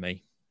more, for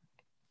me.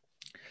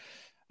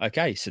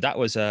 Okay, so that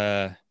was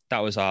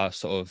our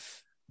sort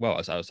of,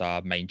 well, that was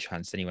our main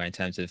chance anyway in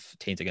terms of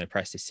teams that are going to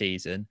press this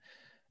season.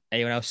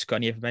 Anyone else got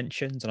any other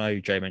mentions? I know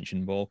Joe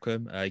mentioned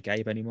Morecambe.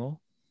 Gabe, any more?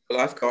 Well,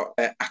 I've got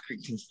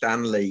Accrington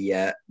Stanley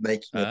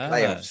making the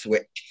playoffs,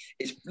 which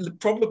is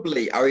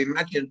probably, I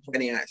imagine,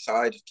 playing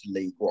outside to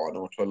League One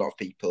or to a lot of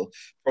people,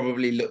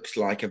 probably looks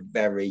like a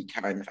very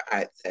kind of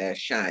out there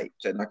shape.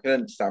 And I can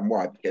understand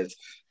why, because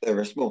they're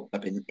a small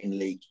club in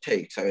League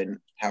Two. So in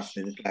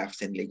having the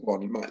playoffs in League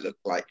One, it might look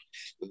like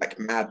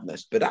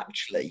madness. But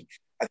actually,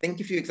 I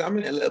think if you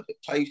examine it a little bit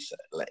closer,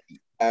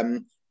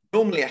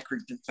 normally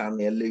Accrington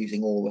Stanley are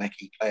losing all their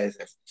key players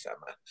every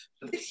summer.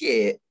 But this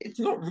year, it's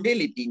not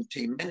really been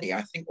too many.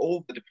 I think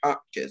all the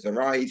departures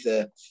are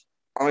either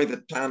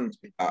planned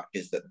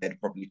departures that they'd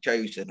probably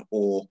chosen,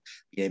 or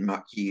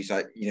Mark Hughes,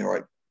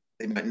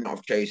 they might not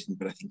have chosen,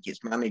 but I think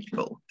it's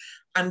manageable.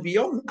 And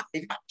beyond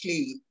that,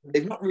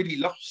 they've not really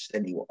lost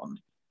anyone,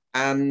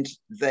 and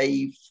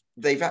they've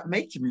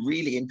made some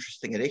really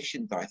interesting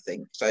additions, I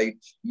think. So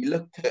you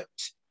look at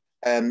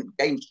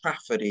James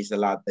Trafford is a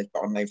lad they've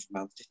got on loan from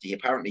Man City.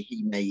 Apparently,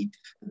 he made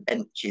the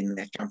bench in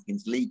their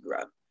Champions League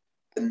run.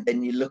 And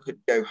then you look at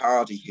Joe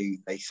Hardy, who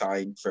they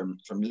signed from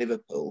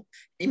Liverpool.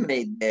 He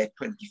made their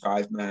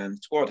 25-man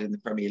squad in the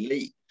Premier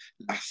League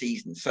last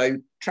season. So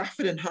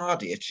Trafford and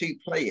Hardy are two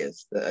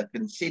players that are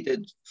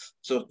considered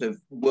sort of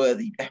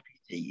worthy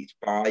deputies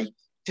by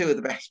two of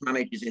the best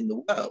managers in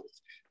the world.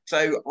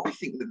 So I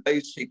think that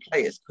those two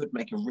players could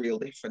make a real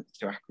difference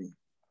to Accrington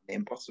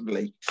and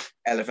possibly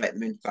elevate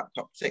them into that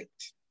top six.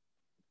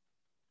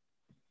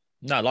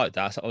 No, I like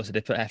that. So obviously,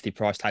 they put hefty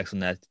price tags on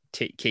their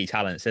key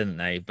talents, didn't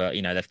they? But,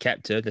 they've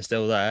kept it. They're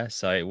still there.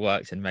 So it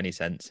works in many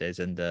senses.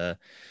 And,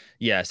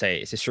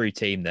 it's a shrewd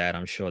team there, and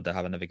I'm sure they'll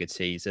have another good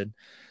season.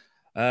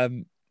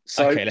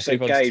 Okay, let's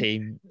move on to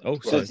team. Oh,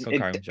 sorry.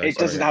 It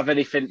doesn't have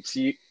anything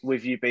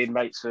with you being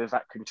mates with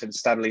Accrington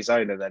Stanley's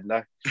owner, then,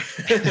 no?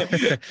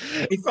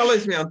 He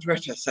follows me on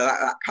Twitter, so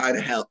that kind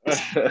of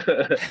helps.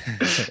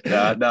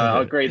 No,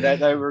 I agree.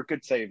 They were a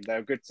good team. They're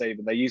a good team,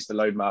 and they used the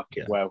loan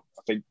market well.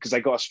 I think because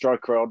they got a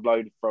striker on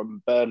loan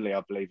from Burnley,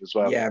 I believe, as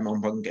well. Yeah,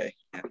 Monbunge.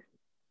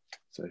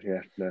 So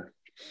yeah,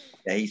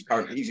 he's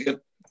supposed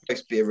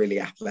to be a really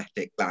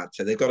athletic lad.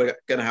 So they've going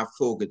to have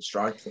four good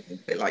strikers, a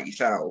bit like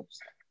yourselves,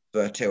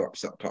 for a two-up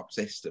top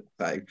system.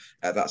 So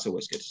that's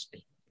always good to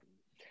see.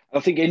 I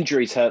think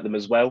injuries hurt them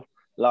as well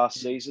last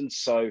season.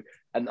 So,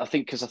 and I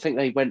think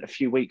they went a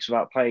few weeks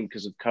without playing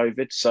because of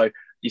COVID. So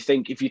you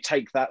think if you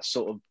take that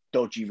sort of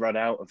dodgy run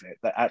out of it,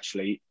 that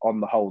actually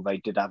on the whole they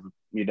did have,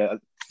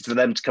 for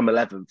them to come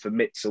 11th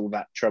amidst all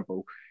that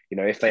trouble,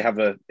 if they have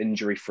an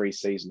injury-free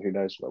season, who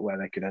knows where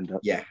they could end up.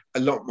 Yeah, a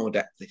lot more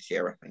depth this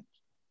year, I think.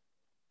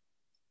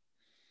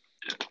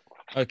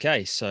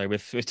 Okay, so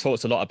we've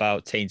talked a lot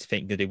about teams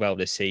thinking to do well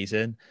this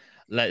season.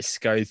 let's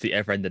go to the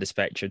other end of the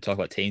spectrum, talk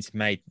about teams who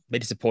may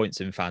disappoint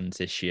some fans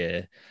this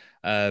year.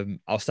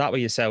 I'll start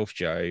with yourself,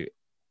 Joe.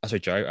 Oh, sorry,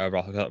 Joe.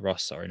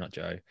 Ross, sorry, not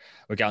Joe.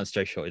 We're getting to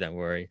Joe shortly, don't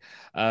worry.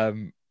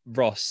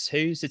 Ross,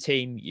 who's the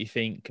team you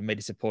think may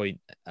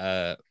disappoint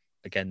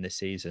again this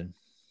season?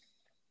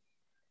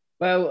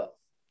 Well,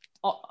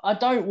 I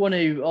don't want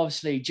to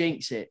obviously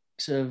jinx it.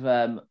 Sort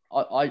of,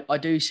 I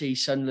do see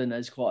Sunderland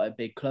as quite a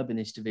big club in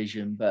this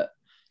division, but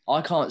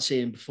I can't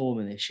see him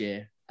performing this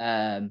year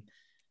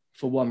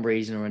for one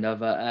reason or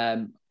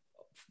another.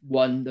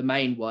 The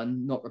main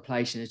one, not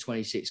replacing a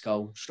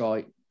 26-goal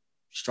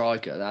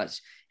striker.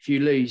 That's if you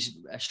lose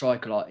a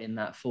striker like in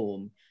that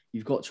form,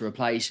 you've got to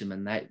replace him,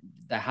 and they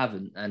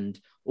haven't, and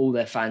all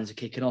their fans are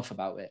kicking off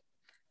about it.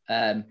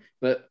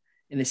 But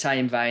in the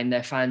same vein,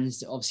 their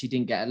fans obviously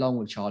didn't get along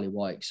with Charlie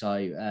White, so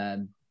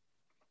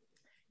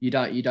you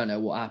don't know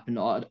what happened.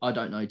 I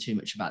don't know too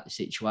much about the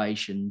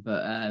situation,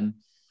 but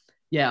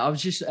I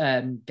was just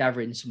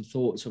gathering some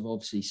thoughts of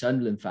obviously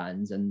Sunderland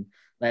fans, and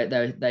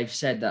they've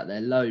said that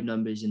they're low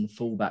numbers in the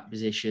fullback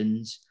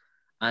positions,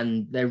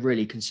 and they're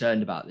really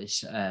concerned about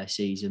this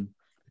season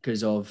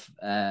because of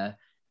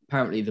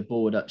apparently the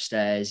board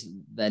upstairs.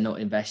 They're not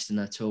investing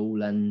at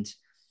all, and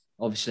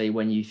obviously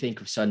when you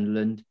think of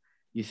Sunderland,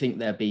 you think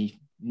they'll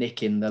be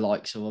nicking the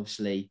likes of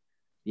obviously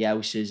the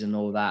Elsas and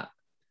all that.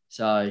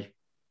 So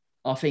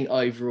I think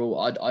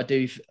overall, I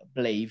do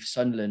believe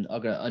Sunderland are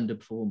going to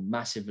underperform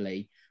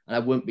massively, and I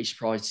wouldn't be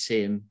surprised to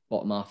see them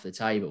bottom half of the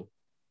table.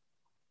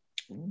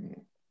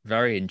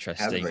 Very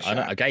interesting.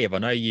 Gabe, I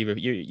know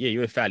you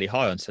were fairly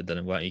high on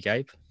Sunderland, weren't you,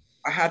 Gabe?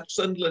 I had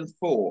Sunderland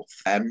fourth.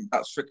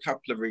 That's for a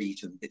couple of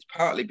reasons. It's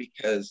partly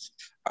because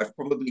I've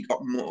probably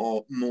got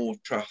more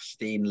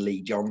trust in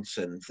Lee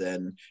Johnson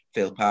than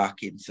Phil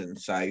Parkinson.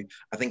 So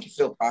I think if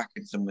Phil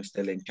Parkinson was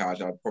still in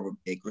charge, I'd probably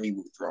agree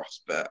with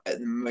Ross. But at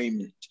the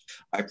moment,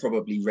 I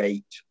probably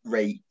rate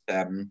Lee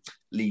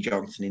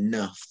Johnson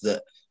enough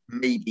that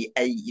maybe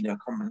a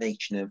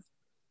combination of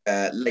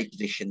late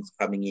additions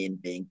coming in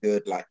being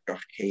good, like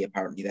Josh Key,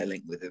 apparently they're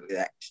linked with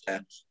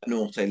Exeter, and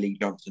also Lee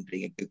Johnson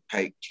being a good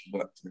coach, he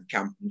works in the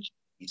championship,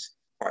 he's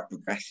quite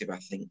progressive, I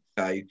think.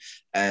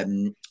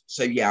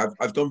 So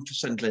I've gone for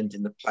Sunderland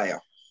in the playoff,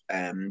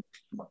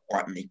 not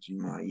quite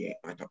making my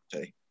top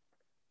two.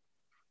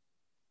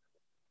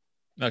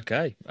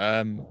 Okay,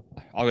 I'll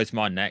go to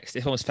mine next.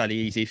 This one's fairly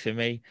easy for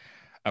me.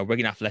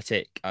 Wigan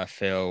Athletic, I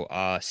feel,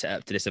 are set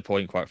up to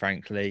disappoint, quite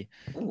frankly.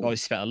 Obviously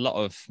spent a lot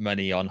of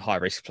money on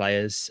high-risk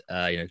players.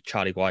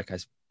 Charlie White,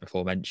 as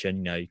before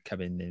mentioned,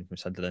 coming in from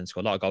Sunderland,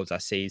 scored a lot of goals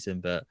last season,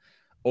 but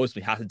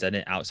ultimately hasn't done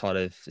it outside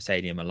of the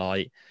stadium a lot.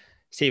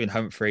 Stephen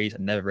Humphreys,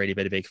 I've never really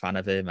been a big fan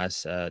of him,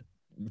 as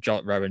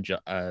Ross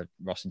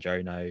and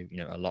Joe know,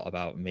 a lot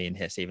about me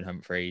and Stephen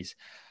Humphreys.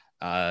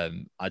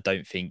 I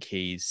don't think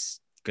he's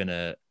going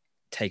to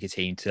take a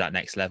team to that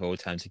next level in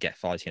terms of get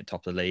fighting at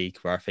top of the league,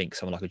 where I think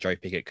someone like a Joe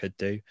Pickett could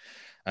do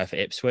for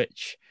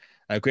Ipswich.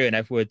 Graham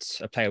Edwards,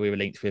 a player we were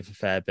linked with a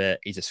fair bit.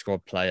 He's a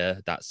squad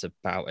player. That's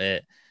about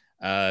it.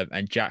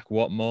 And Jack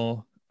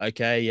Watmore,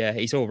 okay, yeah,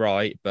 he's all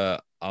right,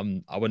 but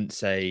I wouldn't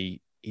say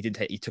he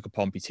took a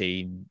Pompey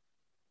team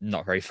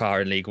not very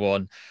far in League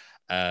One.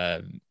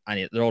 And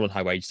they're all on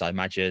high wages, I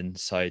imagine.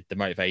 So the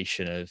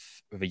motivation of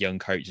a young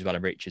coach as well,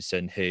 and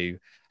Richardson, who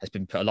has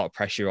been put a lot of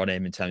pressure on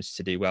him in terms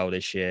to do well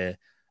this year.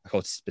 Of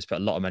course, has put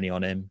a lot of money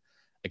on him,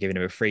 giving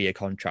him a 3-year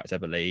contract, I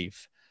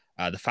believe.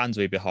 The fans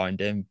will be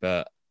behind him,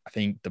 but I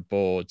think the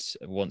board,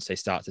 once they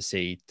start to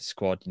see the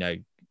squad,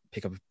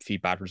 pick up a few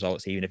bad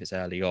results, even if it's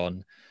early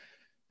on,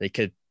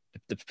 the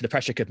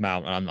pressure could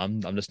mount.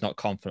 And I'm just not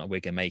confident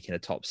Wigan making a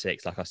top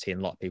 6, like I've seen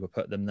a lot of people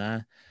put them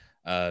there.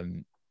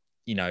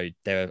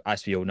 They,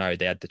 as we all know,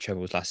 they had the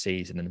troubles last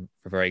season and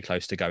were very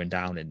close to going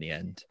down in the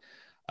end.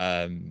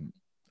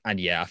 And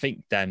I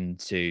think them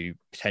to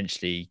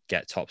potentially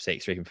get top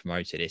 6 or even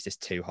promoted is just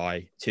too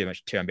high, too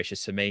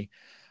ambitious for me.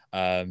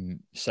 I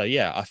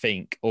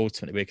think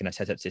ultimately we're going to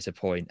set up to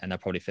disappoint, and they'll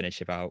probably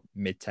finish about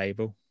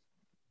mid-table,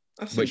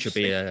 which would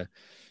be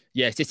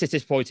it's just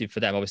disappointing for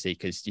them, obviously,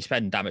 because you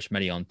spend that much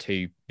money on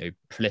two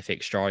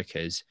prolific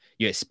strikers,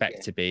 you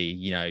expect to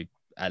be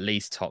at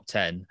least top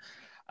 10.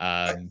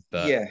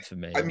 For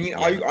me,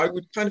 I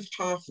would kind of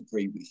half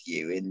agree with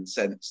you in the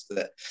sense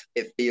that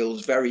it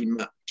feels very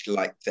much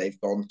like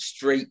they've gone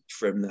straight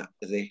from that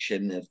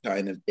position of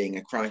kind of being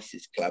a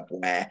crisis club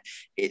where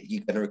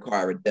you're going to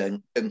require a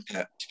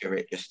Dunkirk to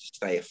it just to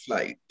stay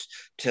afloat,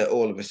 to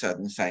all of a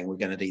sudden saying we're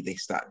going to do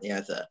this, that, and the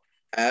other.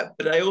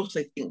 But I also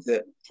think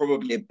that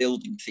probably a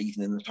building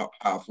season in the top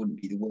half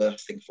wouldn't be the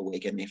worst thing for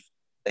Wigan if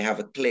they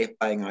have a clear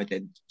playing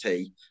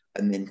identity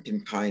and then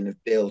can kind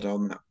of build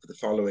on that for the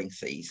following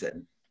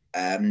season.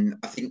 I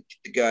think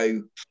to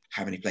go,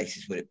 how many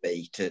places would it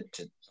be to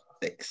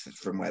 6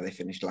 from where they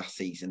finished last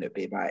season? It'd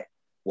be about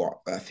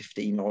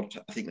 15 odd.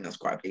 I think that's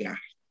quite a big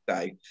ask.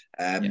 So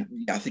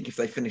I think if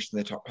they finished in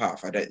the top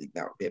half, I don't think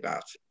that would be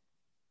about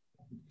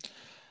it.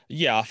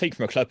 Yeah, I think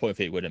from a club point of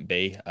view, it wouldn't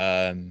be.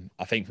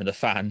 I think from the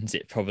fans,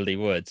 it probably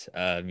would.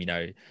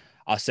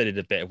 I studied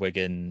a bit of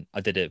Wigan. I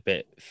did a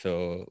bit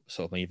for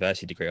sort of my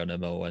university degree on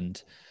them all,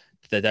 and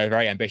they're a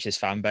very ambitious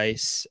fan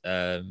base,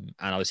 and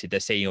obviously they're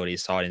seeing all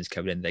these signings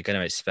coming in. They're going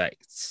to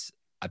expect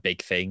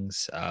big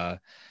things.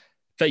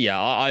 But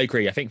yeah, I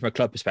agree. I think from a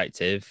club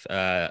perspective,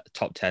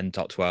 top 10,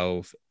 top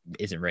 12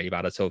 isn't really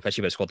bad at all,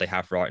 especially with the squad they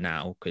have right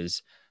now,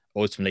 because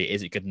ultimately it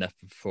isn't good enough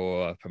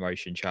for a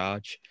promotion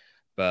charge.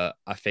 But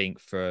I think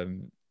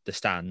from the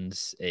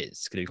stands,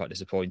 it's going to be quite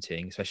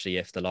disappointing, especially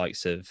if the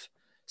likes of,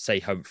 say,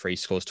 Humphrey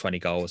scores 20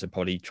 goals and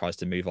probably tries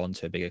to move on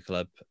to a bigger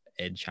club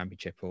in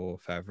Championship or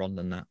further on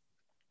than that.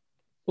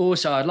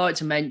 Also, I'd like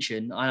to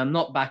mention, and I'm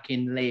not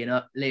backing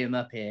Liam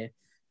up here,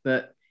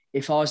 but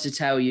if I was to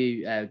tell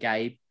you,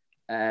 Gabe,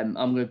 I'm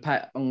going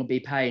to be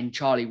paying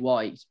Charlie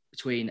White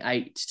between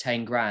 8 to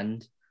 10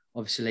 grand,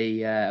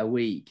 obviously a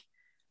week,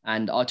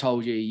 and I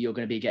told you you're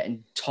going to be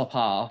getting top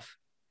half.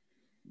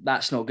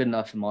 That's not good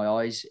enough in my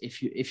eyes.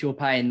 If you're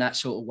paying that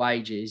sort of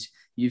wages,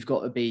 you've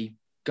got to be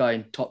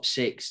going top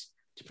 6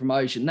 to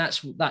promotion.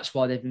 That's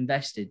why they've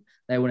invested.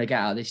 They want to get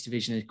out of this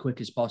division as quick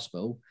as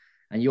possible,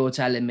 and you're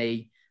telling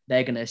me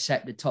they're going to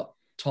accept the top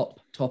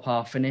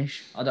half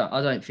finish? I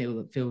don't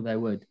feel they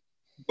would.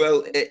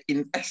 Well,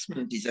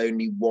 investment is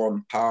only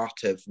one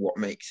part of what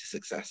makes a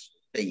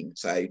successful team.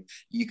 So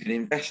you can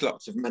invest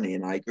lots of money,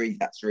 and I agree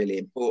that's really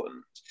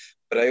important.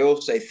 But I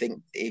also think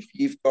if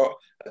you've got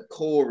a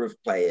core of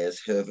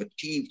players who have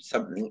achieved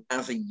something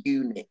as a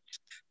unit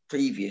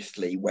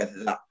previously,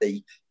 whether that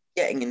be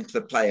getting into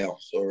the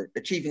playoffs or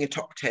achieving a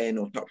top 10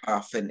 or top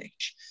half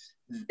finish,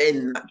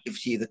 then that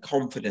gives you the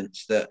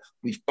confidence that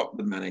we've got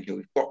the manager,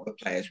 we've got the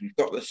players, we've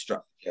got the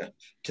structure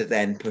to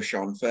then push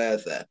on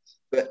further.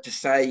 But to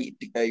say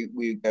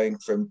we're going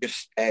from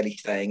just barely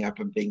staying up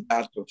and being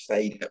bad to have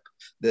stayed up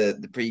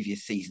the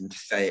previous season to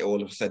say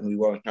all of a sudden we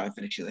want to try and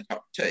finish in the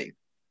top 2,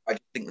 I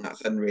think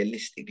that's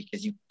unrealistic,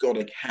 because you've got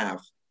to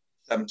have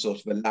some sort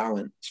of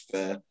allowance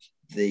for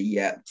the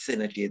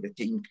synergy of the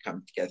team to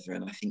come together.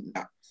 And I think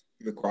that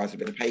requires a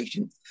bit of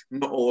patience.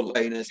 Not all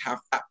owners have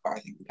that, but I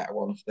think the better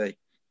ones do.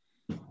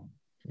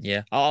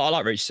 Yeah, I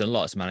like Richardson a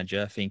lot as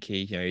manager. I think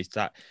he's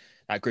that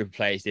group of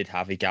players did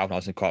have, he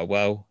galvanised them quite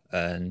well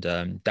and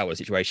dealt with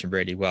the situation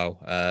really well.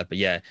 But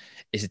yeah,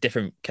 it's a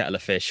different kettle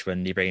of fish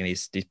when you bring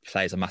these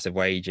players on massive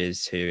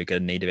wages who are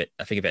going to need a bit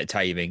of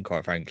taming,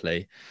 quite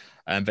frankly.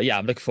 But yeah,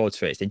 I'm looking forward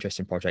to it. It's an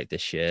interesting project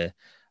this year.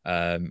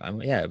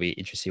 And yeah, it'll be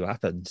interesting to see what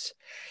happens.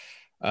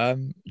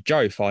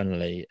 Joe,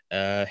 finally,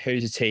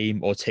 who's a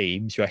team or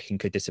teams you reckon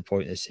could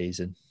disappoint this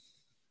season?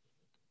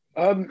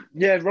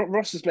 Yeah,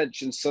 Ross has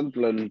mentioned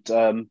Sunderland,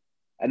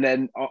 and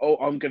then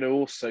I'm going to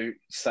also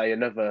say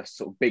another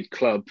sort of big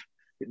club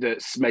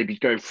that's maybe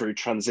going through a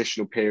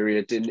transitional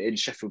period in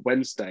Sheffield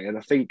Wednesday. And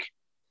I think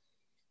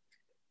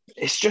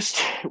it's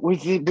just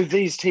with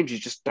these teams, you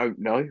just don't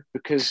know,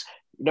 because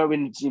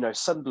in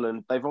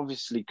Sunderland, they've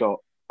obviously got.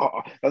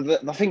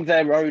 I think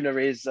their owner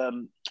is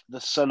the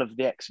son of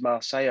the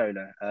ex-Marseille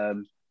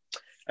owner,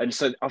 and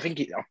so I'm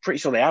pretty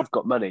sure they have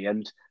got money.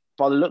 And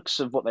by the looks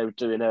of what they were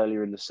doing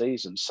earlier in the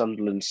season,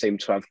 Sunderland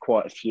seemed to have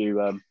quite a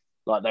few.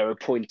 Like they were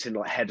appointing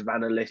like head of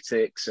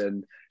analytics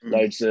and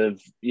loads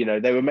of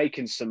they were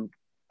making some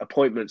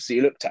appointments that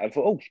you looked at and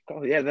thought, oh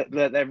god, yeah,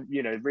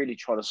 they're really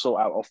trying to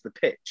sort out off the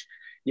pitch.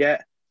 Yeah,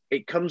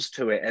 it comes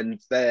to it, and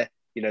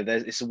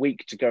it's a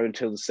week to go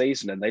until the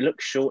season, and they look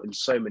short in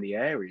so many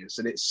areas,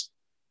 and it's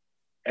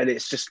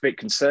just a bit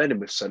concerning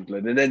with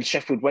Sunderland. And then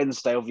Sheffield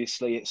Wednesday,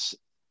 obviously, it's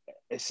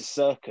a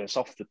circus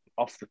off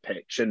the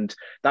pitch, and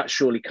that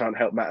surely can't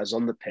help matters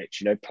on the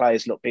pitch.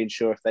 Players not being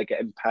sure if they're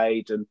getting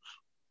paid, and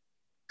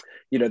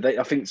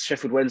I think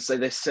Sheffield Wednesday,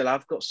 they still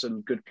have got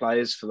some good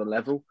players for the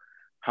level.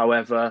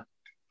 However,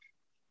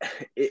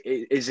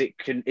 is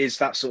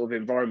that sort of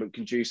environment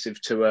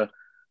conducive to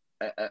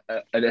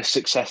a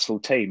successful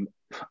team?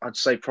 I'd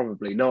say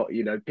probably not.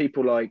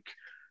 People like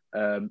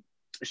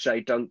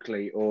Shea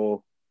Dunkley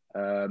or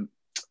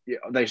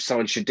they've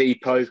signed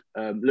Shadipo,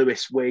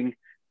 Lewis Wing,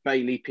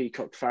 Bailey,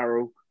 Peacock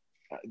Farrell.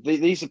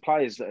 These are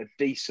players that are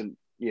decent.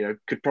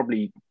 Could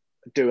probably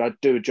do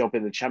a job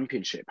in the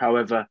Championship.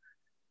 However,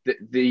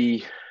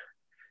 the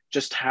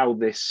just how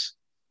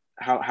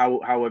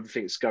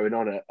everything's going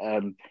on at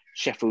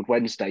Sheffield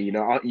Wednesday.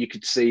 You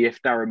could see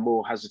if Darren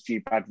Moore has a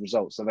few bad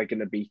results, are they going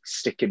to be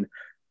sticking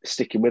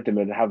with him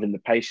and having the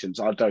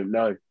patience? I don't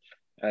know,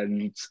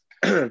 and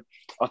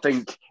I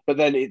think, but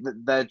then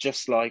they're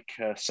just like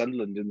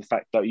Sunderland in the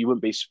fact that you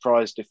wouldn't be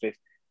surprised if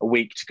a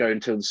week to go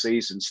until the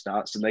season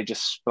starts and they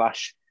just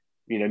splash,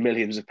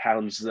 millions of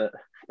pounds that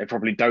they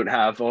probably don't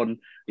have on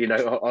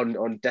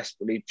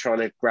desperately trying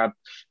to grab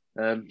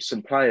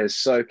some players.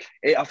 So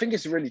I think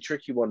it's a really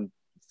tricky one,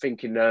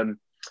 thinking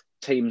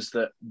teams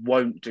that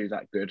won't do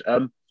that good.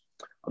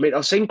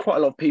 I've seen quite a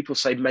lot of people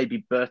say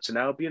maybe Burton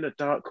Albion are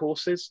dark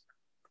horses.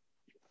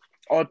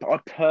 I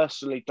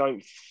personally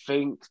don't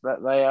think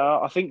that they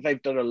are. I think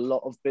they've done a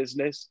lot of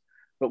business,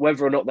 but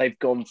whether or not they've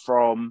gone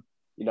from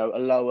a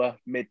lower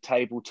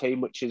mid-table team,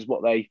 which is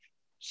what they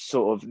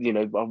sort of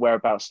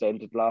whereabouts they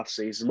ended last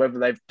season, whether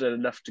they've done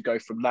enough to go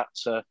from that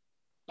to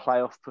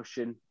playoff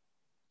pushing,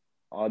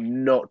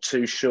 I'm not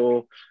too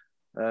sure.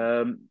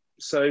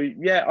 So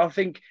yeah, I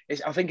think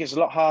it's a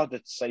lot harder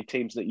to say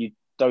teams that you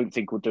don't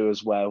think will do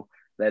as well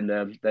than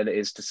it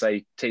is to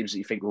say teams that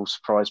you think will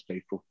surprise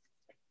people.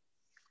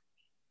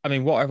 I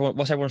mean,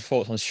 what's everyone's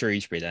thoughts on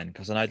Shrewsbury then?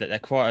 Because I know that they're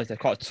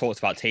quite talked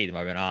about team at the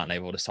moment, aren't they?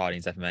 With all the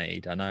signings they've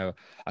made. I know.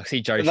 I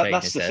see Joe shaking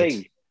That's his the head.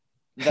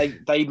 thing.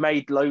 They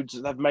made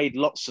loads. They've made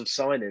lots of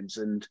signings,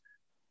 and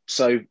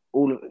so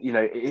all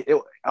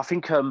I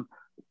think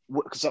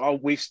because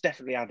we've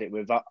definitely had it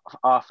with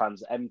our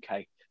fans at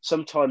MK.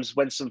 Sometimes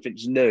when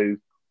something's new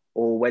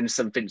or when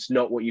something's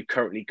not what you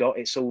currently got,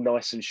 it's all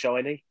nice and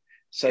shiny.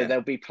 So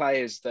there'll be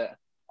players that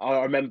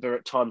I remember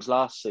at times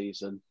last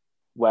season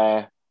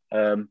where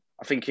I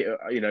think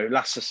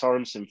Lasse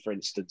Sorensen, for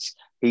instance,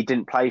 he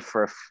didn't play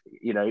for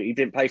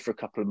a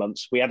couple of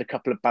months. We had a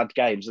couple of bad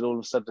games, and all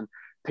of a sudden,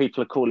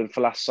 people are calling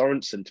for Lasse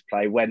Sorensen to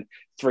play when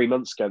 3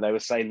 months ago they were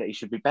saying that he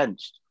should be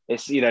benched.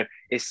 It's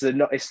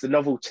the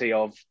novelty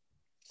of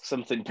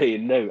something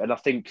being new, and I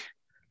think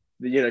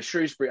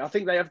Shrewsbury. I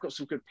think they have got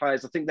some good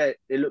players. I think that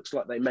it looks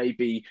like they may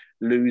be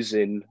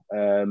losing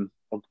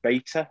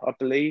Ogbeta, I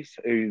believe,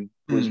 who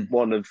was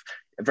one of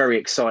a very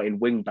exciting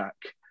wing back.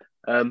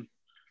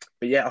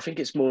 But yeah, I think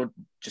it's more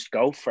just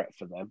goal threat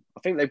for them. I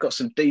think they've got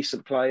some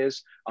decent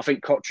players. I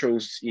think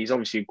he's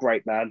obviously a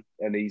great man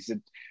and he's a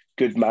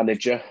good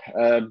manager.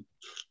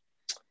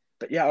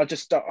 But yeah,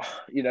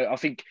 I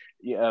think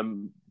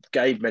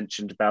Gabe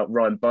mentioned about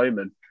Ryan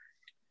Bowman.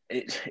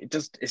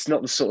 It's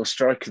not the sort of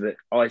striker that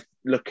I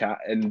look at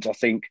and I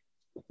think,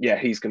 yeah,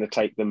 he's going to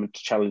take them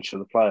to challenge for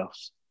the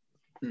playoffs.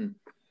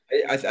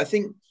 I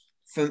think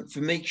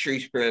for me,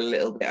 Shrewsbury are a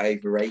little bit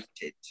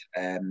overrated.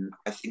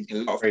 I think a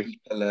lot of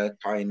people are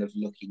kind of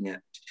looking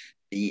at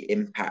the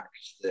impact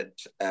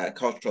that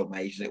Cottrell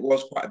made, and it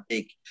was quite a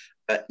big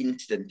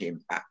incident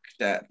impact.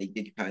 They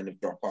did kind of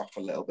drop off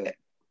a little bit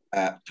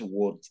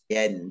towards the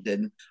end.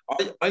 And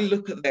I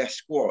look at their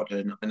squad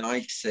and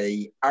I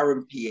see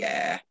Aaron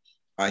Pierre,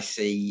 I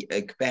see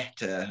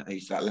Gbeta,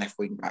 who's that left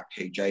wing back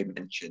who Joe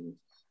mentioned,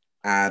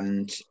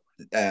 and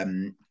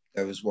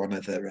there was one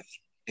other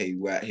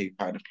who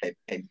kind of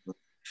came from.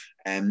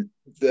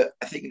 That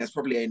I think there's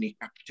probably only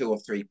 2 or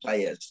 3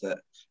 players that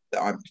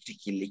I'm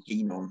particularly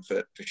keen on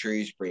for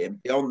Shrewsbury,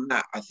 and beyond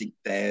that, I think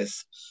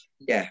there's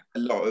a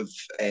lot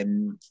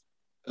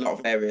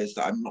of areas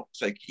that I'm not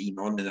so keen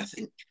on. And I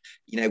think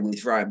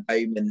with Ryan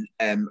Bowman,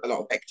 a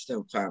lot of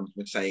external fans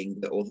were saying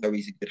that although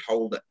he's a good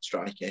holder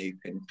striker who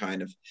can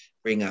kind of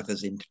bring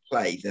others into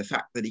play, the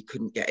fact that he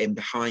couldn't get in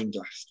behind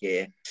last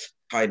year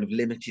kind of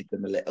limited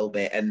them a little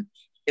bit. And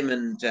him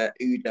and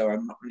Udo,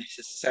 I'm not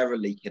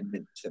necessarily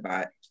convinced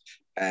about.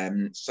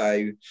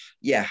 So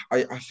yeah,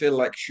 I feel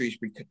like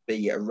Shrewsbury could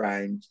be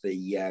around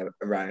the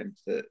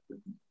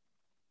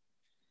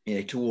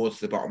towards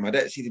the bottom. I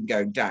don't see them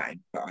going down,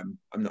 but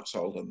I'm not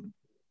sold on them.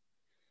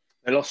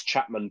 They lost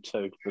Chapman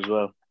too as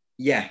well.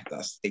 Yeah,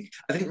 that's the thing.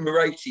 I think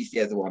Morotti's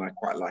the other one I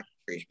quite like.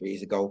 Shrewsbury.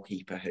 He's a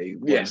goalkeeper who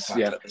won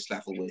at this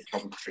level with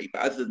Coventry,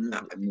 but other than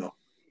that, I'm not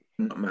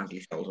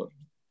madly sold on.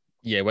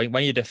 Yeah,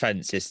 when your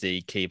defence is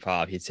the key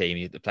part of your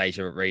team, the players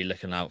you're really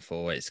looking out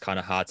for, it's kind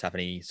of hard to have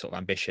any sort of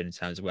ambition in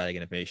terms of where they're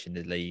going to finish in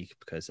the league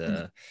because,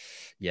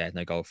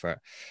 no goal for it.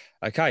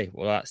 Okay,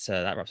 well,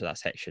 that wraps up that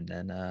section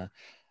then.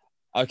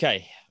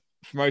 Okay,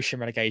 promotion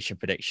relegation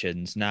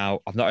predictions. Now,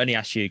 I've not only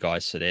asked you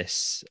guys for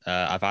this,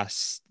 I've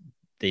asked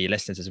the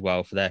listeners as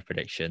well for their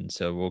predictions.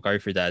 So we'll go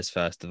through theirs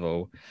first of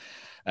all.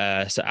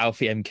 So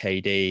Alfie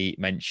MKD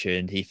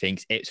mentioned he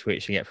thinks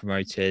Ipswich will get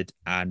promoted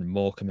and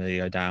Morecambe will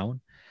go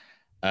down.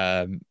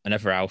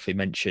 Another Alfie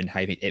mentioned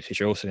how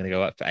Ipswich are also going to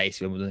go up, but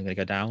AC Wimbledon are going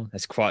to go down.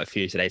 There's quite a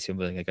few that AC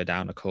Wimbledon are going to go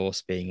down, of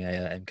course, being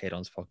a MK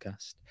Dons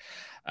podcast.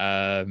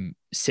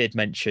 Sid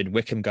mentioned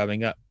Wickham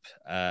going up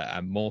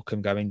and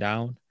Morecambe going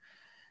down.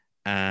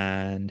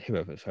 And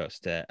whoever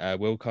first there,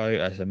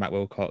 Matt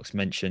Wilcox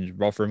mentioned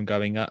Rotherham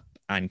going up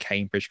and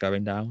Cambridge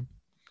going down.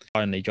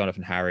 Finally,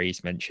 Jonathan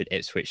Harries mentioned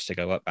Ipswich to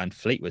go up and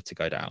Fleetwood to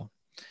go down.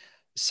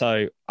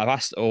 So I've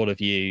asked all of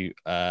you,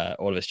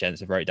 all of us gents,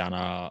 have wrote down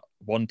our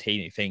one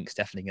team who thinks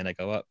definitely going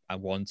to go up and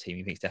one team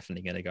who thinks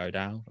definitely going to go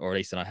down, or at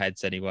least in our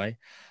heads anyway.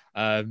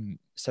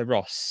 So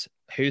Ross,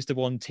 who's the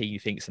one team you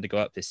think is going to go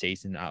up this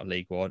season out of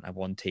League One and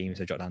one team is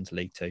going to drop down to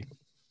League Two?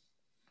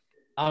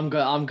 I'm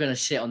going to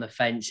sit on the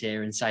fence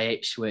here and say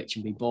Ipswich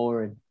and be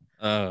boring.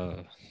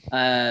 Oh.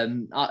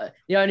 The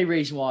only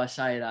reason why I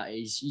say that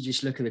is you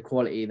just look at the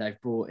quality they've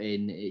brought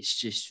in. It's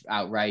just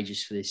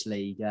outrageous for this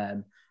league.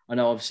 I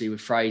know obviously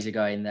with Fraser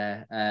going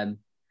there,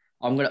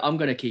 I'm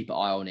gonna keep an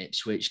eye on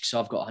Ipswich because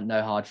I've got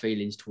no hard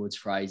feelings towards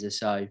Fraser.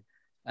 So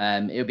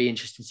it'll be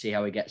interesting to see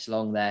how he gets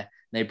along there.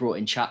 They brought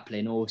in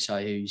Chaplin also,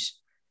 who's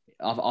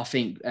I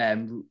think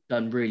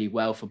done really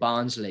well for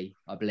Barnsley,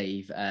 I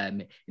believe,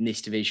 in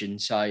this division.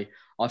 So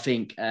I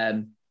think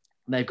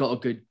they've got a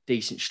good,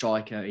 decent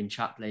striker in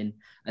Chaplin,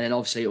 and then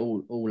obviously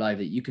all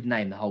over. You could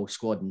name the whole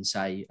squad and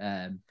say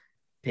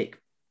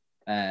pick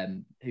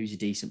who's a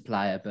decent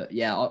player. But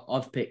yeah,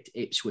 I've picked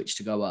Ipswich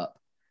to go up.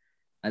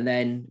 And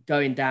then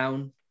going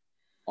down,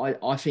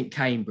 I think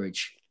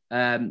Cambridge.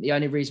 The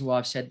only reason why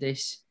I've said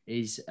this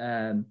is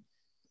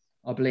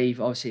I believe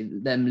obviously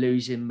them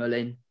losing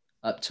Mullin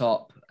up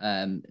top,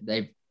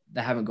 they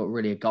haven't got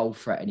really a goal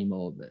threat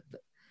anymore.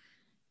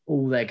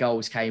 All their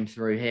goals came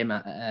through him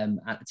at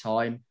the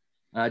time.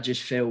 And I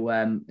just feel,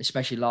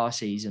 especially last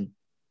season,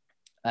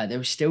 they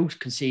were still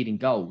conceding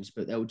goals,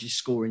 but they were just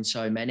scoring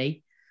so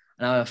many.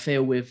 And I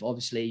feel with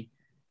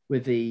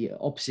the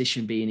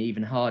opposition being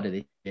even harder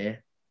this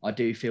year, I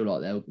do feel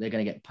like they're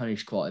going to get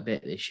punished quite a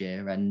bit this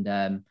year. And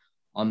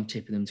I'm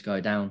tipping them to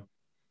go down.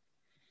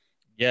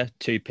 Yeah,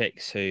 two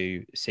picks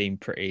who seem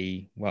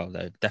pretty, well,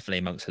 they're definitely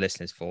amongst the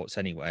listeners' thoughts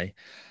anyway.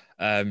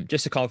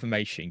 Just a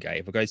confirmation,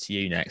 Gabe. We'll go to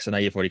you next. I know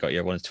you've already got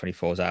your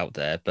 1-24s out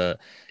there, but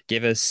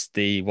give us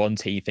the one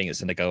team you think is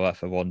going to go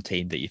up and one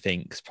team that you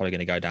think is probably going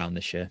to go down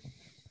this year.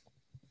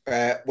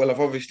 Well,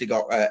 I've obviously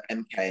got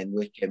MK and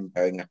Wickham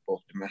going up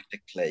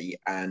automatically,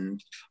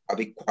 and I'd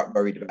be quite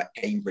worried about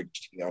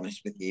Cambridge, to be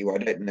honest with you. I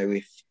don't know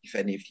if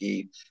any of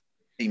you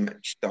see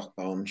much stock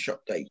on shot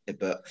data,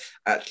 but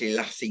actually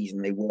last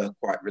season they were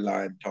quite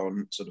reliant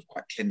on sort of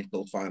quite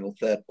clinical final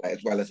third play,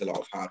 as well as a lot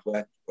of hard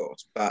work, of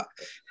course. But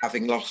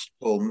having lost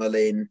Paul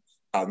Mullin,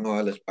 Al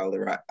Noyle as well, the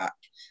right back,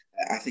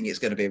 I think it's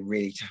going to be a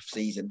really tough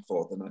season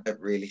for them. I don't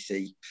really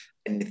see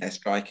any of their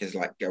strikers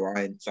like Joe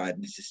Ironside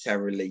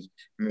necessarily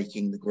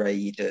making the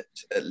grade at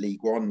League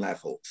One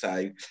level.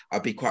 So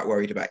I'd be quite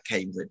worried about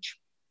Cambridge.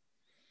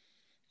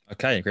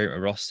 Okay, agree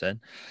with Ross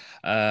then.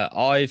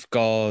 I've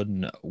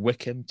gone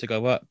Wickham to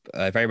go up.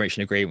 Very much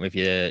in agreement with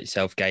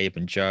yourself, Gabe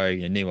and Joe.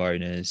 New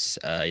owners,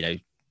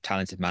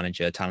 talented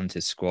manager,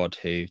 talented squad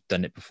who've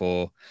done it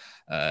before.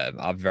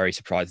 I'm very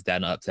surprised they're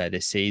not up there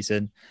this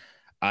season.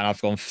 And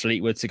I've gone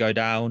Fleetwood to go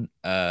down.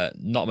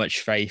 Not much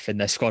faith in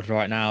their squad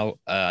right now.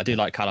 I do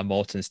like Callum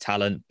Morton's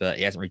talent, but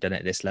he hasn't really done it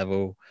at this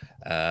level.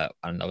 And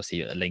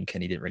obviously at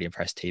Lincoln, he didn't really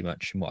impress too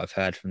much from what I've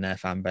heard from their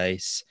fan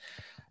base.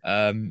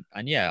 And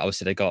yeah,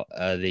 obviously they got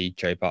the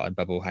Joe Barton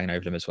bubble hanging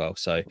over them as well.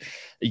 So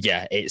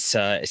yeah, it's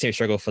a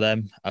struggle for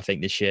them. I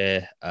think this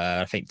year,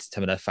 I think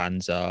some of their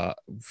fans are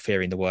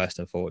fearing the worst,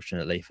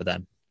 unfortunately, for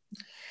them.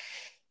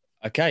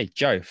 Okay,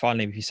 Joe,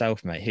 finally with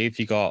yourself, mate. Who have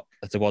you got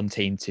as the one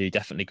team to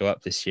definitely go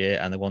up this year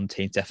and the one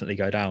team to definitely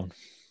go down?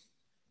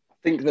 I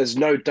think there's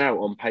no doubt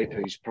on paper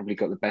who's probably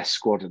got the best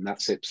squad, and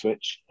that's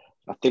Ipswich.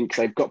 I think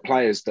they've got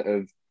players that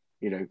have,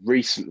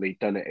 recently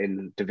done it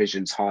in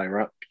divisions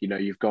higher up.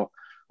 You've got,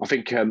 I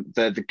think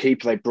the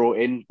keeper they brought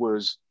in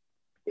was,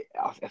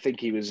 I think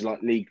he was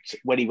like league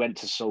when he went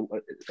to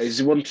Salford.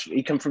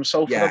 He come from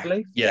Salford, Yeah. I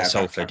believe? Yeah,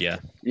 Salford, yeah.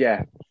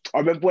 Yeah. I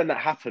remember when that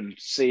happened,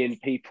 seeing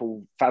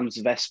fans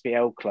of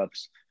SPL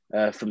clubs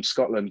from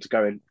Scotland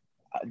going,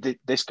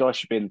 this guy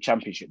should be in the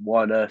Championship.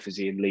 Why on earth is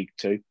he in League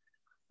Two?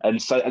 And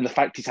the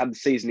fact he's had the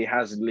season he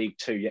has in League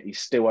Two, yet he's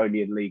still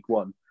only in League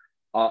One.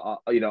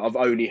 I've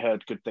only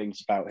heard good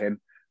things about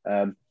him.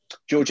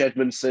 George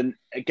Edmondson,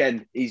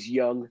 again, he's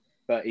young,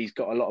 but he's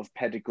got a lot of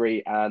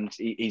pedigree and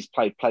he's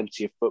played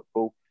plenty of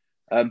football.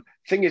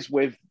 Thing is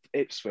with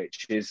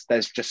Ipswich is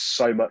there's just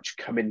so much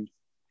coming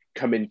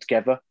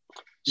together.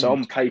 So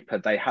on paper,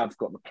 they have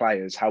got the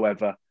players.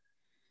 However,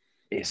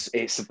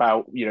 it's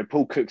about,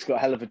 Paul Cook's got a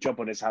hell of a job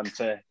on his hand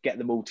to get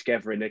them all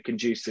together in a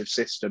conducive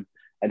system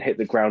and hit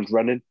the ground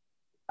running.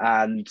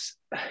 And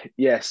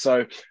yeah,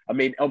 so, I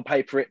mean, on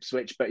paper,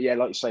 Ipswich, but yeah,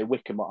 like you say,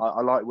 Wickham,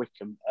 I like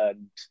Wickham.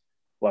 And,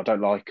 well, I don't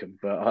like him,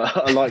 but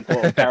I like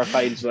what Gareth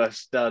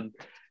Ainsworth's done.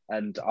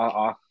 And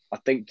I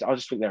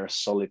just think they're a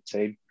solid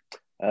team.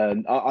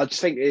 I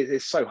just think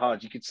it's so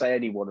hard. You could say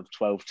any one of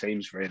 12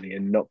 teams really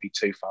and not be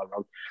too far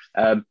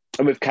wrong.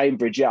 And with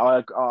Cambridge, yeah,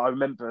 I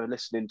remember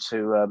listening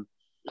to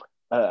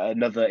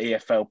another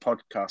EFL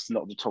podcast,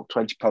 not the Top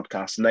 20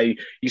 podcast, and they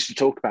used to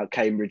talk about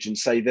Cambridge and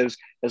say there's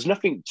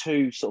nothing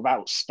too sort of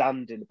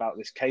outstanding about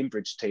this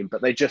Cambridge team,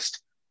 but they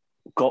just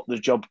got the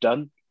job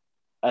done.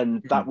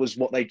 And that was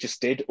what they just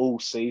did all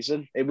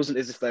season. It wasn't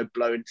as if they were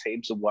blowing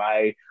teams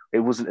away. It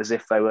wasn't as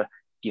if they were,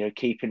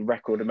 keeping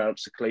record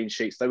amounts of clean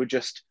sheets. They were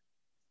just,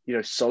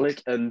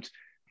 solid. And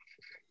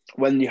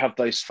when you have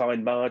those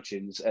fine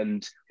margins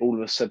and all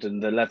of a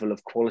sudden the level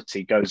of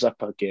quality goes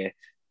up a gear,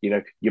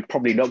 you're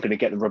probably not going to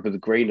get the rub of the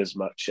green as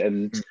much.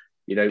 And,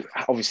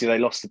 obviously they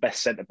lost the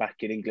best centre-back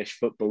in English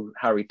football,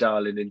 Harry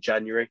Darling, in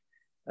January.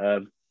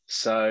 And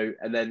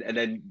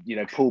then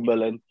Paul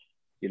Mullin,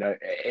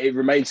 it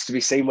remains to be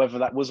seen whether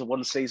that was a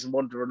one-season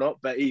wonder or not.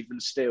 But even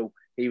still,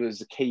 he was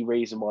the key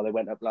reason why they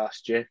went up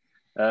last year.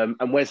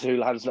 And Wes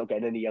Houlihan's not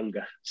getting any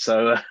younger.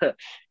 So,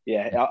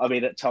 yeah, I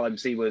mean, at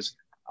times he was,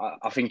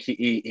 I think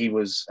he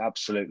was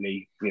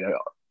absolutely,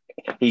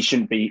 he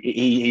shouldn't be,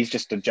 he's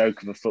just a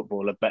joke of a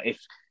footballer. But if,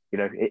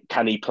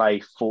 can he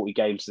play 40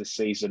 games this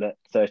season at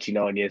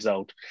 39 years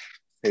old?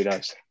 Who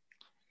knows?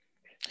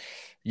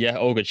 Yeah,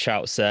 all good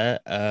shouts there.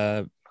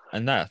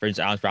 And that brings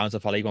it round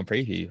off our League One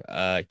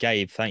preview.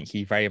 Gabe, thank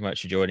you very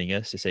much for joining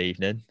us this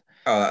evening.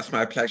 Oh, that's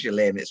my pleasure,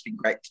 Liam. It's been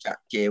great to chat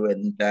to you,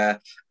 and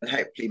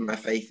hopefully my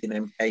faith in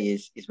MK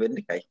is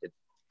vindicated.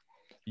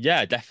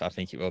 Yeah, definitely. I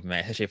think it will, mate.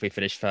 Especially if we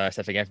finish first,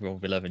 I think everyone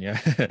will be loving you.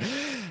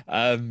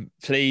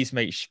 Please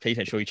make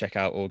sure you check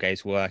out All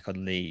Game's work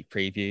on the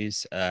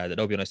previews.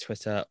 That'll be on his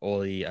Twitter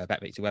or the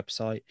BetVictor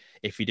website.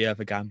 If you do have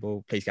a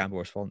gamble, please gamble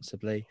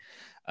responsibly.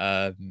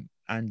 And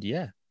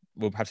yeah,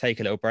 we'll have to take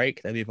a little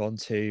break. Then move on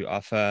to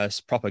our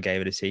first proper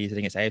game of the season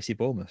against AFC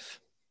Bournemouth.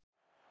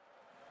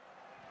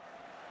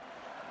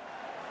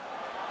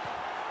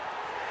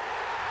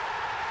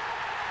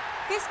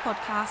 This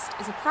podcast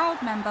is a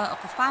proud member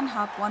of the Fan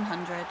Hub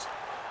 100.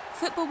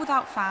 Football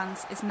without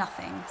fans is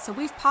nothing, so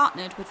we've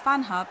partnered with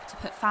Fan Hub to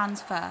put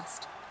fans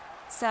first.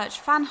 Search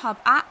Fan Hub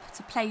app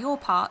to play your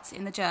part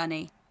in the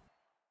journey.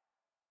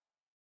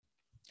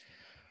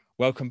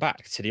 Welcome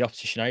back to the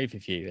Opposition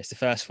Overview. It's the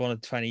first one of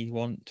the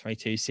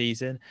 21-22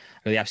 season.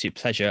 With the absolute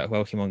pleasure of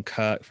welcoming on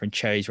Kirk from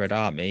Cherry's Red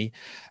Army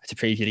to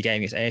preview the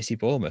game against AFC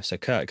Bournemouth. So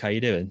Kirk, how are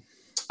you doing?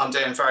 I'm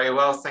doing very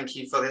well. Thank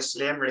you for this,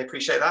 Liam. Really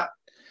appreciate that.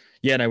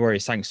 Yeah, no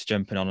worries. Thanks for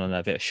jumping on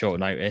a bit of short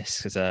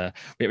notice because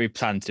we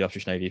planned to do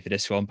Opposition Overview for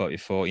this one, but we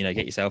thought,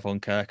 get yourself on,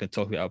 Kirk, and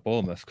talk about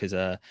Bournemouth because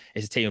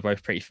it's a team we're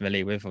both pretty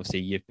familiar with.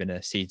 Obviously, you've been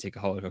a season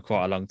ticket holder for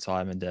quite a long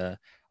time, and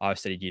I've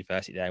studied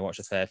university there and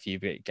watched a fair few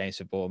games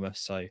for Bournemouth.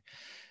 So,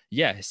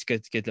 yeah, it's a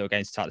good little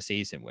game to start the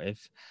season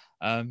with.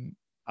 I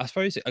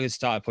suppose a good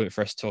starting point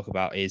for us to talk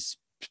about is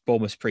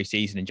Bournemouth's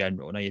pre-season in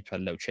general. I know you've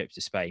had a little trip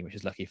to Spain, which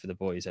is lucky for the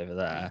boys over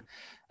there.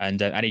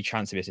 And any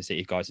chance of business that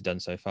you guys have done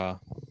so far?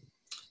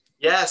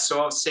 Yeah, so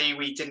obviously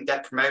we didn't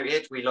get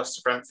promoted. We lost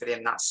to Brentford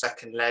in that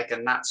second leg,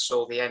 and that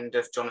saw the end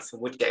of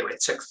Jonathan Woodgate. Well,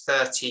 it took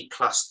 30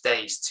 plus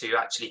days to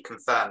actually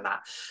confirm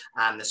that.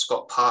 And the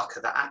Scott Parker,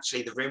 that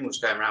actually the rumour was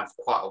going around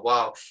for quite a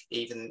while,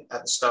 even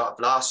at the start of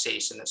last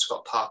season, that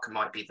Scott Parker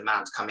might be the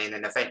man to come in,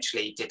 and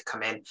eventually he did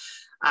come in.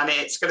 And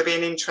it's going to be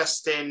an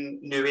interesting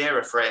new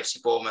era for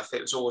AFC Bournemouth. It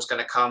was always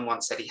going to come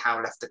once Eddie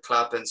Howe left the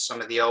club, and some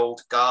of the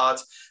old guard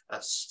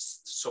have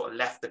sort of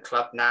left the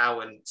club now,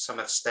 and some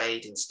have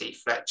stayed in Steve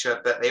Fletcher.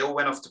 But they all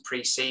went off to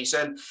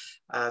pre-season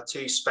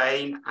to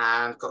Spain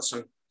and got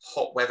some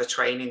hot weather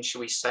training,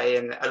 shall we say.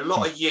 And a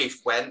lot of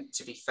youth went,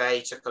 to be fair.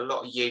 He took a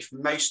lot of youth.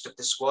 Most of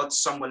the squad,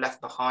 some were left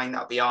behind.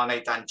 That'll be Arno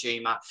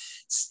Danjuma,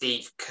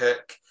 Steve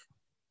Cook.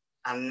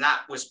 And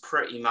that was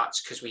pretty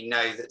much because we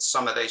know that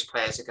some of those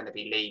players are going to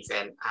be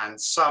leaving and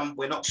some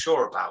we're not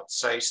sure about.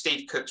 So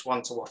Steve Cook's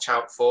one to watch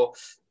out for.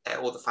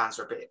 All the fans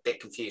were a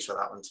bit confused with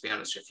that one, to be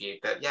honest with you.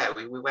 But yeah,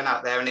 we went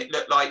out there and it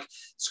looked like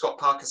Scott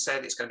Parker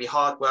said it's going to be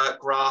hard work,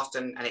 graft,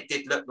 and it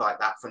did look like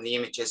that from the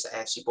images that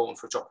AFC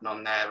Bournemouth were dropping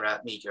on their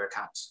media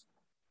accounts.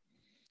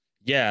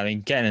 Yeah, I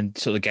mean, getting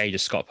sort of gauge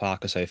of Scott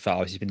Parker so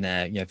far, he's been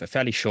there, for a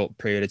fairly short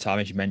period of time,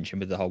 as you mentioned,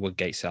 with the whole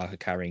Woodgate saga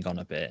carrying on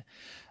a bit.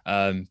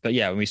 But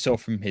yeah, when we saw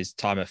from his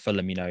time at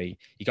Fulham,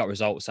 he got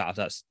results out of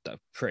that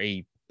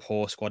pretty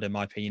poor squad, in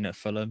my opinion, at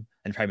Fulham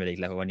and Premier League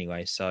level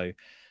anyway. So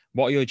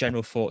what are your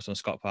general thoughts on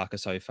Scott Parker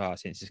so far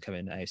since he's come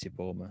in to AFC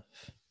Bournemouth?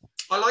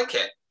 I like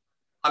it.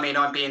 I mean,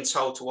 I'm being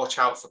told to watch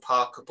out for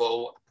Parker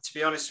Ball. To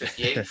be honest with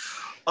you,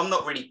 I'm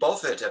not really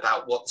bothered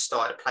about what the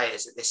starter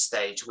players at this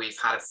stage. We've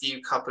had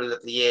a couple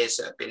of the years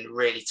that have been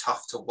really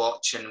tough to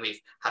watch, and we've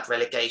had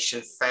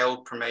relegation,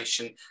 failed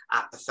promotion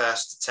at the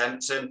first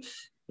attempt. And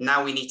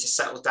now we need to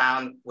settle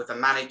down with a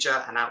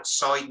manager, an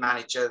outside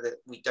manager that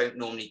we don't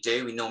normally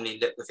do. We normally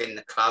look within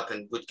the club,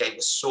 and Woodgate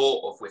was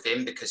sort of with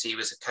him because he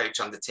was a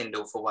coach under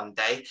Tyndall for one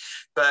day.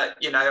 But,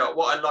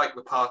 what I like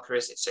with Parker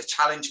is it's a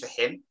challenge for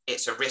him.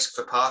 It's a risk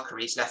for Parker.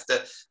 He's left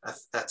a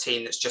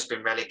team that's just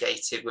been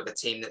relegated with a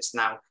team that's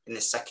now in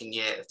the second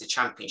year of the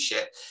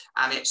championship.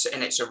 And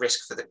it's a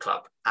risk for the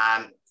club.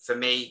 And for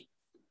me,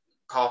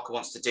 Parker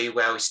wants to do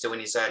well. He's still in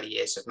his early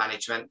years of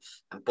management,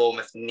 and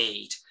Bournemouth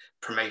need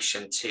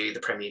promotion to the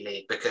Premier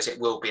League because it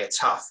will be a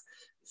tough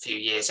few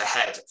years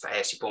ahead for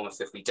AFC Bournemouth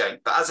if we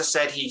don't. But as I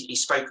said, he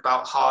spoke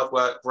about hard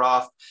work,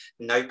 graft,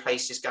 no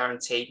place is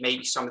guaranteed.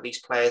 Maybe some of these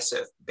players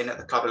that have been at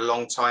the club a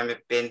long time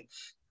have been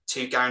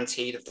too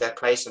guaranteed of their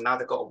place, and now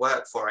they've got to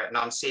work for it. And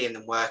I'm seeing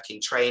them work in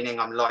training.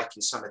 I'm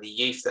liking some of the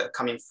youth that are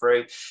coming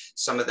through,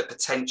 some of the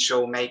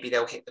potential. Maybe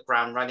they'll hit the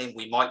ground running.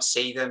 We might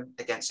see them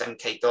against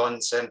MK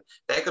Dons, and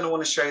they're going to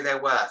want to show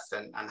their worth,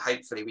 and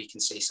hopefully we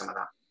can see some of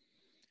that.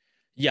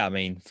 Yeah, I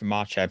mean, from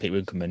our chair, Pete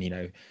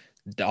Winkelman,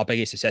 our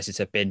biggest successes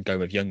have been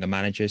going with younger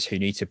managers who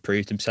need to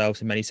prove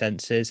themselves in many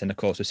senses. And of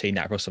course, we've seen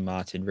that Russell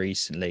Martin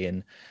recently,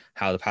 and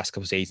how the past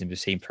couple of seasons we've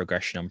seen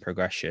progression on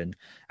progression,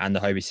 and the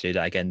hope is to do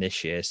that again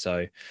this year.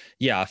 So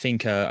yeah, I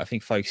think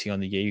focusing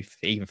on the youth,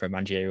 even from a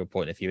managerial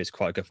point of view, is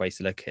quite a good way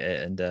to look at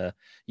it. And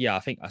yeah, I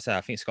think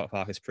Scott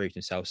Parker's proved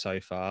himself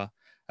so far.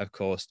 Of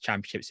course,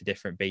 Championship's a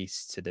different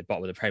beast to the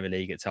bottom of the Premier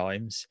League at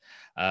times.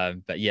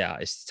 But yeah,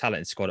 it's a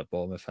talented squad at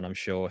Bournemouth, and I'm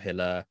sure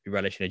he'll be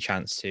relishing a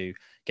chance to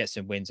get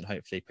some wins and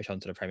hopefully push on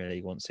to the Premier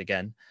League once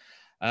again.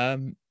 I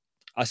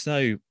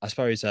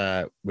suppose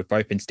we've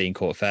both been to Dean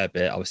Court a fair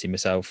bit. Obviously,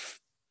 myself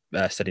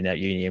studying at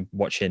uni and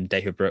watching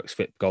David Brooks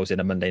whip goals in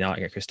a Monday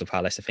night at Crystal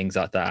Palace and things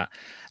like that.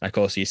 And of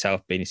course,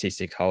 yourself being a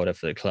season ticket holder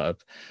for the club.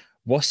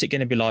 What's it going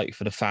to be like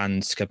for the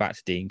fans to go back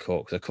to Dean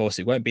Court? Because, of course,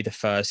 it won't be the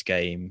first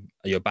game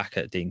you're back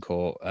at Dean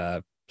Court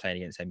playing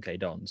against MK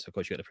Dons. Of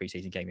course, you got the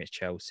pre-season game against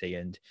Chelsea,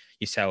 and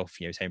yourself,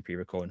 same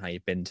pre-recording how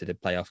you've been to the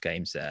playoff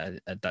games there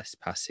this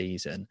past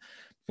season.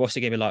 What's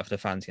it going to be like for the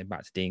fans getting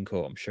back to Dean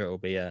Court? I'm sure it'll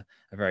be a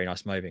very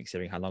nice moment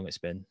considering how long it's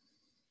been.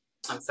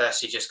 And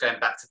firstly, just going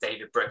back to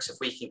David Brooks, if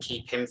we can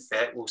keep him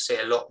fit, we'll see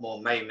a lot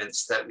more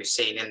moments that we've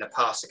seen in the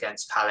past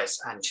against Palace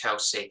and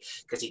Chelsea,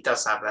 because he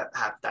does have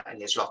that in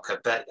his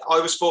locker. But I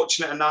was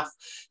fortunate enough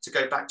to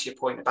go back to your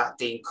point about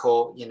Dean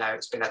Court.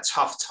 It's been a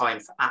tough time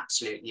for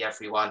absolutely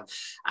everyone.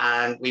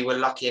 And we were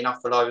lucky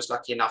enough, I was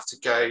lucky enough to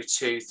go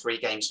to 3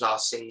 games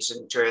last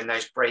season during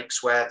those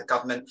breaks where the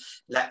government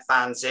let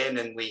fans in,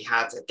 and we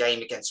had a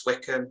game against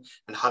Wickham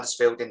and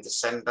Huddersfield in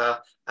December.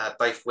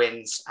 Both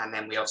wins, and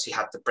then we obviously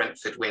had the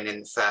Brentford win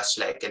in the first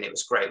leg, and it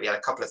was great. We had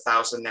a couple of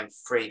thousand, then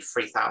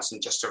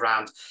 3,000 just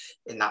around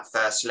in that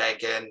first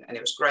leg, and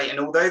it was great. And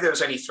although there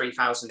was only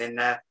 3,000 in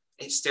there,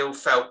 it still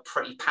felt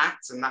pretty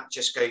packed, and that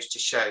just goes to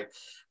show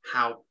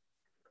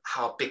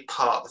how big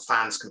part the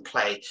fans can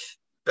play.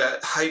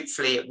 But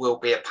hopefully it will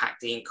be a packed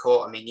Dean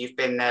Court. I mean, you've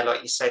been there,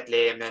 like you said,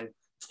 Liam, and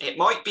it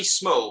might be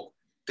small,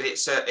 but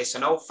it's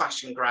an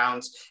old-fashioned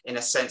ground in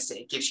a sense that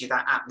it gives you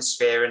that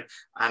atmosphere,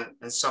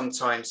 and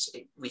sometimes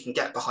we can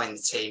get behind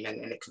the team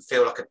and it can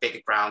feel like a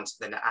bigger ground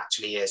than it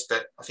actually is.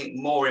 But I think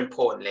more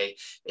importantly,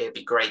 it'd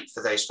be great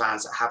for those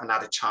fans that haven't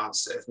had a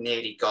chance, that have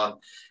nearly gone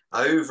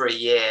over a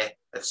year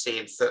of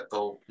seeing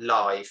football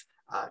live.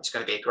 It's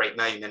going to be a great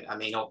moment. I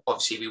mean,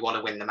 obviously we want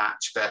to win the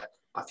match, but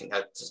I think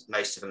that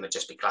most of them would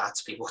just be glad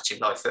to be watching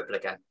live football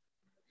again.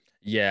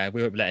 Yeah,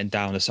 we were letting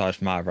down aside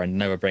from our end.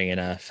 Now we're bringing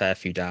a fair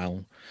few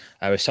down.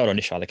 We sold on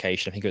initial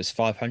allocation. I think it was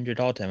 500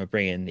 odd, and we're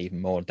bringing even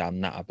more down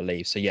than that, I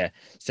believe. So yeah,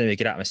 it's going to be a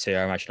good atmosphere,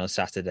 I imagine, on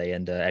Saturday,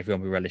 and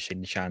everyone will be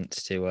relishing the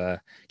chance to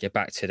get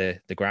back to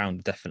the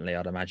ground, definitely,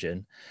 I'd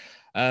imagine.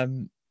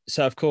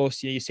 So, of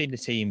course, you've seen the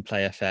team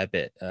play a fair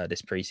bit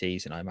this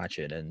pre-season, I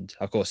imagine. And,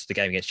 of course, the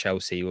game against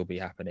Chelsea will be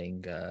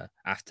happening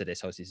after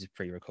this. Obviously, this is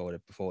pre-recorded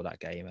before that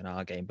game and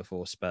our game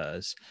before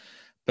Spurs.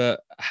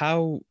 But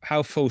how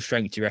full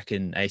strength do you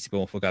reckon AC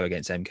Bournemouth will go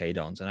against MK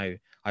Dons? I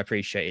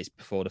appreciate it's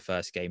before the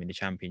first game in the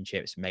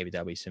Championships. Maybe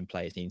there'll be some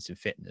players needing some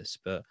fitness.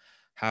 But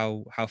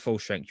how full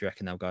strength do you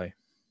reckon they'll go?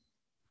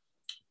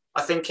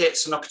 I think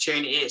it's an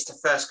opportunity. It's the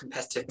first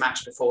competitive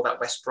match before that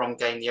West Brom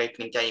game, the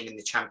opening game in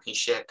the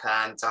Championship.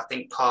 And I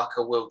think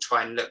Parker will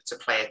try and look to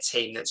play a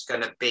team that's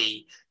going to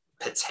be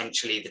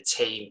potentially the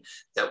team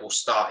that will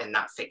start in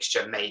that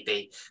fixture.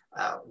 Maybe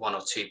 1 or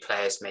 2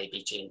 players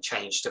maybe being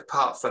changed.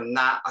 Apart from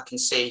that, I can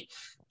see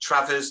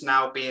Travers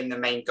now being the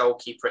main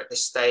goalkeeper at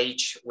this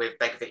stage. With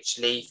Begovic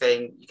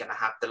leaving, you're going to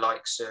have the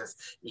likes of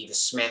either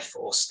Smith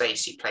or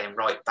Stacey playing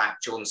right back.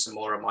 Jordan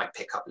Zamora might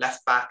pick up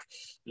left back.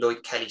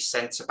 Lloyd Kelly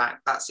centre back.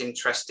 That's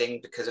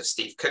interesting because if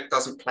Steve Cook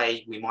doesn't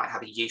play, we might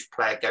have a youth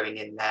player going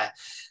in there.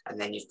 And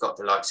then you've got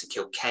the likes of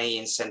Kilkenny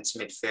in centre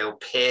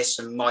midfield.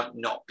 Pearson might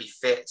not be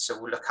fit,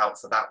 so we'll look out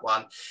for that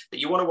one.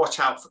 But you want to watch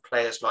out for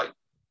players like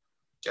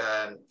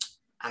Jaden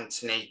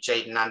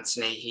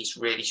Anthony. He's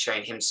really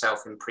shown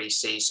himself in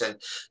pre-season.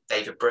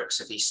 David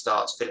Brooks, if he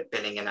starts, Philip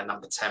Billing in a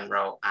number 10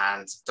 role,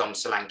 and Dom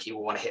Solanke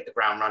will want to hit the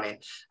ground running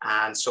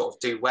and sort of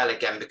do well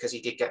again because he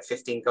did get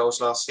 15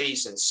 goals last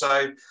season.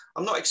 So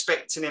I'm not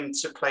expecting him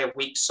to play a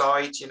weak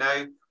side.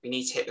 We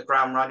need to hit the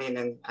ground running,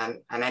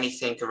 and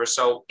anything, a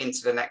result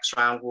into the next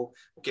round will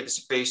give us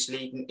a boost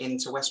leading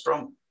into West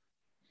Brom.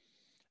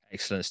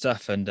 Excellent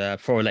stuff. And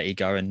before I let you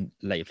go and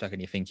let you plug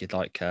anything you'd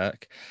like,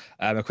 Kirk,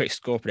 a quick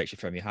score prediction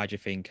from you. How do you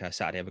think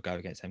Saturday will go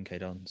against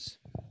MK Dons?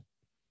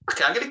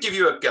 Okay, I'm going to give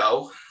you a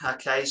goal.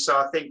 Okay, so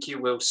I think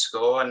you will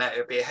score, and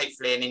it'll be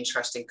hopefully an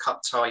interesting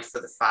cup tie for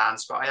the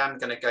fans. But I am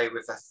going to go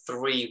with a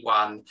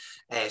 3-1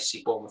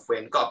 AFC Bournemouth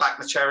win. Got to back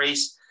the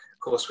Cherries. Of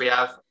course we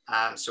have.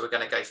 So we're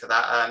going to go for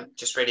that.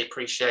 Just really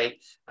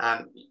appreciate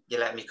you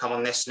letting me come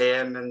on this,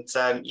 Liam. And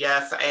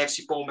for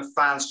AFC Bournemouth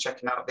fans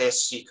checking out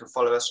this, you can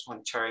follow us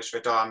on Cherries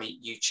Red Army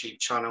YouTube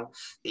channel,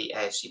 the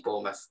AFC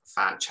Bournemouth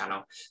fan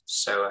channel.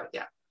 So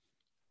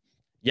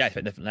Yeah,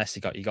 but nevertheless,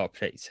 you got to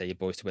predict your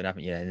boys to win,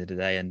 haven't you, at the end of the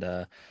day? And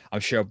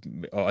I'm sure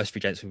us three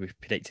gents will be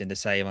predicting the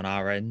same on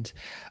our end.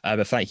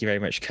 But thank you very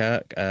much,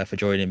 Kirk, for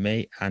joining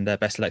me, and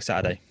best of luck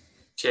Saturday.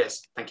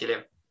 Cheers. Thank you,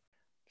 Liam.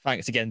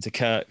 Thanks again to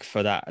Kirk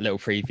for that little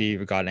preview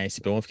regarding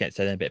AC Bournemouth, getting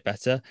to know them a bit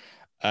better.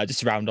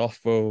 Just to round off,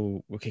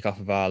 we'll kick off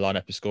with our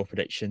lineup of score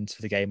predictions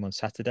for the game on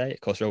Saturday.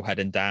 Of course, we're all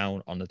heading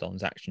down on the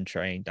Dons action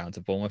train down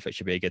to Bournemouth. It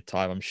should be a good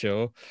time, I'm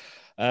sure.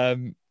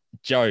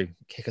 Joe,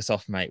 kick us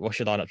off, mate. What's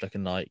your lineup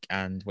looking like,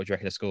 and what do you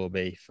reckon the score will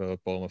be for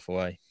Bournemouth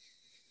away?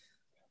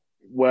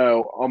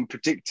 Well, I'm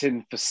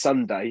predicting for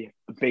Sunday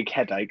a big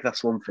headache.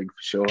 That's one thing for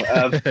sure.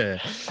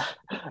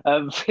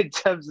 In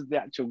terms of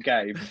the actual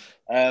game,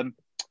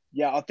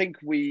 I think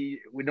we're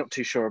not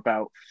too sure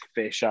about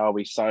Fish, are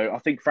we? So I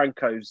think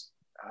Franco's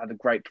had a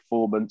great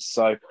performance.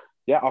 So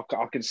yeah,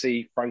 I can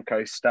see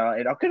Franco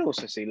starting. I can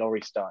also see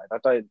Laurie starting.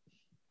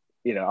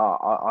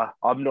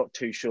 I'm not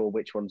too sure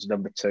which one's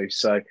number 2.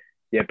 So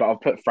yeah, but I'll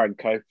put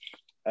Franco.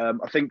 I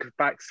think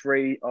back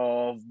 3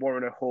 of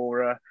Warren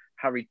O'Hora,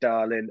 Harry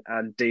Darling,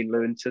 and Dean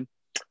Lewington.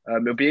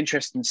 It'll be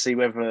interesting to see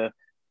whether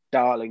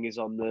Darling is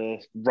on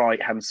the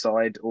right-hand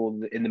side or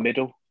in the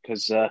middle,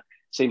 because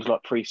seems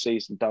like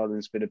pre-season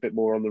Darling's been a bit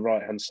more on the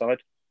right-hand side.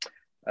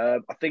 I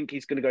think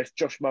he's going to go for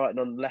Josh Martin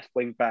on left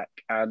wing back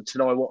and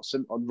Tanai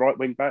Watson on right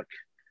wing back.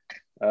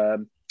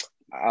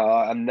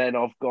 And then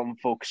I've gone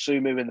for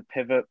Kasumu in the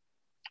pivot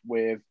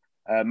with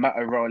Matt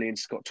O'Reilly and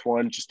Scott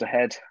Twine just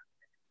ahead.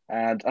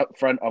 And up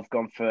front, I've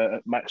gone for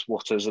Max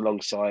Waters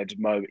alongside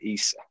Mo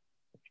Issa.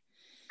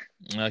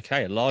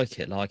 Okay, like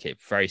it.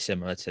 Very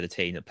similar to the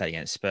team that played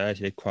against Spurs.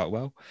 You did quite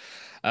well.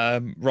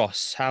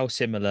 Ross, how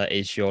similar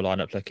is your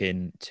lineup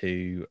looking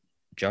to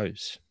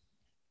Joe's?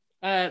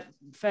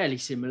 Fairly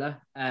similar.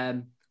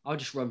 I'll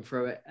just run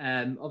through it.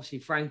 Obviously,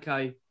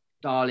 Franco,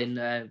 Darling,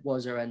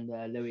 Wazza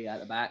and Louis at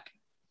the back.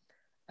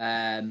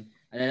 And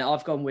then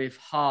I've gone with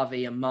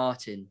Harvey and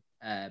Martin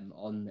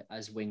on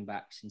as wing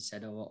backs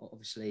instead of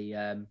obviously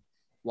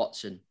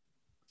Watson.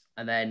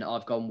 And then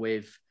I've gone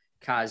with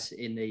Kaz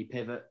in the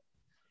pivot.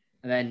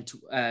 And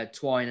then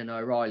Twine and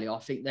O'Reilly. I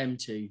think them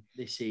two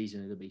this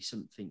season will be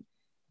something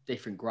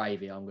different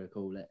gravy, I'm going to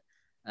call it.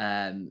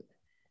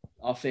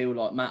 I feel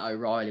like Matt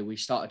O'Reilly, we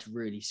started to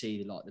really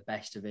see the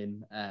best of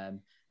him.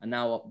 And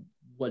now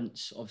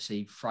once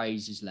obviously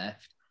Fraser's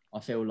left,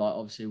 I feel like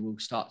obviously we'll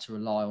start to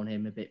rely on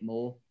him a bit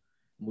more.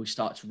 And we'll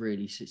start to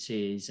really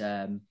see his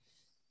the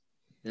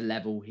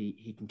level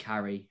he can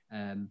carry,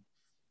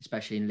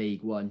 especially in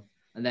League One.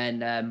 And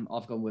then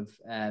I've gone with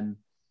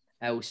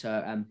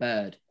Elsa and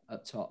Bird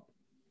up top.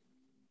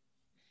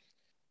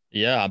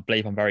 Yeah, I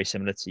believe I'm very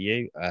similar to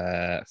you.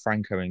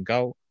 Franco in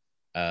goal.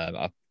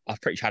 I've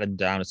pretty much had him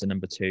down as a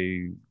number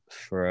 2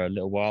 for a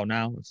little while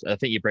now. So I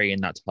think you bring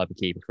in that type of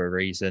keeper for a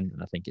reason,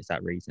 and I think it's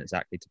that reason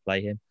exactly to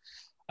play him.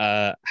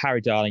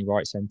 Harry Darling,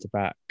 right centre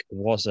back,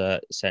 was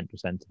a central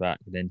centre back,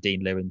 and then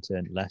Dean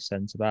Lewington, left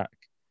centre back.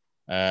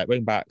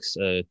 Wing backs,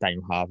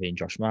 Daniel Harvey and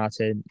Josh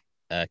Martin.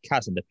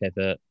 Kaz in the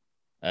pivot.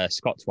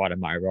 Scott Twine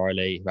and Matt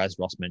O'Reilly, who, as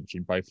Ross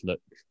mentioned, both look,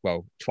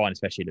 well, Twine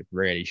especially looked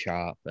really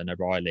sharp, and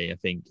O'Reilly, I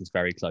think, is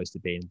very close to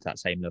being at that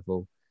same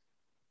level.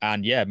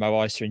 And yeah,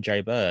 Mo Issa and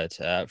Jay Bird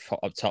up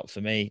top for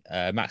me.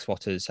 Max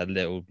Waters had a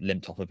little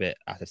limped off a bit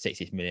at the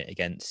 60th minute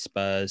against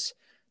Spurs.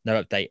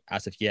 No update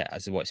as of yet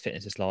as to what his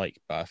fitness is like,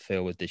 but I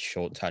feel with this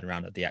short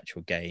turnaround of the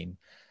actual game,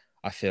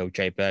 I feel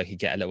Jay Bird could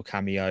get a little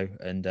cameo,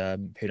 and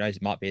who knows,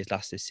 it might be his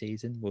last this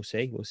season. We'll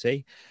see. All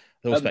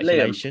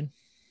speculation. Liam,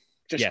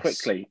 just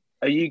quickly,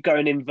 are you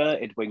going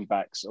inverted wing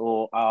backs,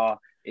 or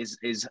is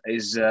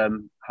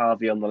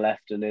Harvey on the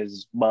left and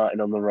is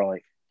Martin on the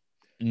right?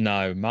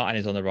 No, Martin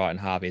is on the right and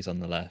Harvey is on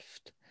the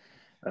left.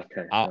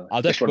 Okay.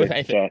 I'll just put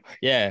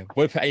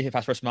anything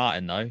past Ross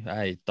Martin though.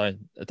 Hey, don't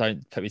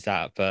put me to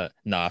that. But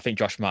no, I think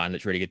Josh Martin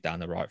looks really good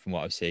down the right from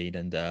what I've seen,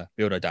 and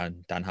we all know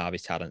Dan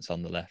Harvey's talents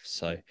on the left.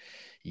 So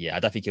yeah, I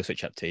don't think he'll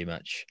switch up too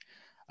much.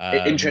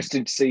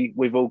 Interesting to see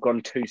we've all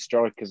gone 2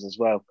 strikers as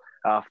well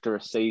after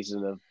a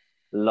season of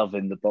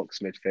loving the box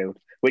midfield,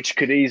 which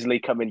could easily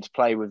come into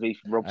play with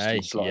Ethan Robson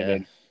slotting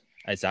in.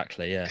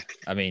 Exactly, yeah.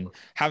 I mean,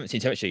 haven't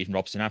seen too much of Ethan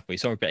Robson, have we?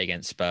 Saw a bit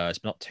against Spurs,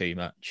 but not too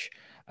much.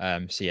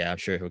 So yeah, I'm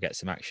sure he'll get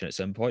some action at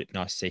some point.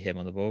 Nice to see him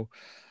on the ball.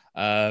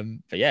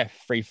 But yeah,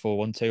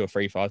 3-4-1-2 or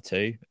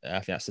 3-5-2. I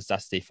think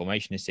that's the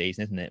formation this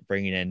season, isn't it?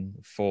 Bringing in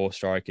 4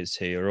 strikers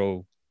who are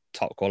all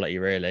top quality,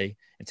 really,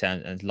 in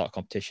terms, and a lot of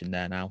competition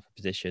there now for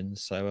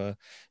positions. So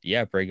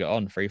yeah, bring it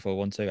on.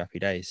 3-4-1-2. Happy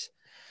days.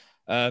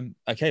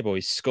 Okay,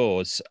 boys.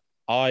 Scores.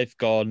 I've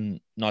gone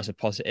nice and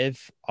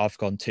positive. I've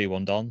gone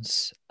 2-1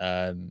 Dons.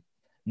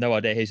 No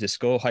idea who's the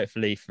score.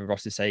 Hopefully, for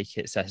Ross's sake,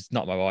 it says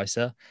not Mo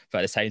Issa, but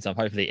at the same time,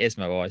 hopefully it is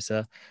Mo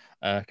Issa,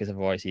 because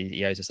otherwise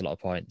he owes us a lot of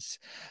points.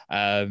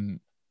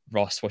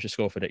 Ross, what's your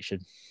score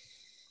prediction?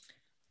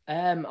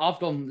 I've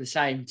gone the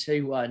same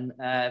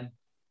 2-1.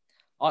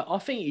 I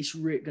think it's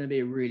going to be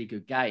a really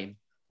good game.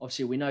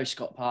 Obviously, we know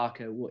Scott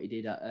Parker, what he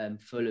did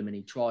at Fulham, and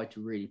he tried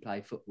to really play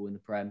football in the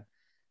Prem.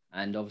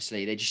 And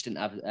obviously, they just didn't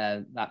have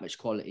that much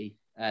quality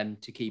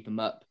to keep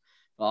him up.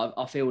 But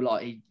I feel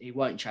like he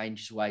won't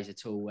change his ways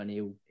at all, and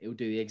he'll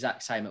do the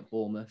exact same at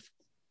Bournemouth.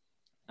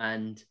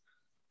 And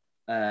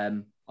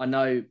I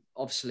know,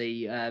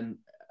 obviously,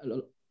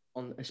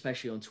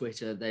 especially on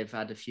Twitter, they've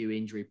had a few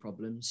injury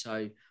problems.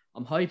 So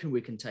I'm hoping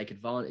we can take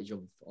advantage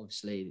of,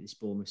 obviously, this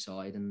Bournemouth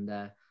side, and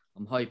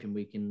I'm hoping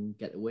we can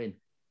get the win.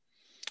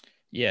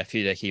 Yeah, a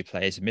few of their key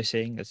players are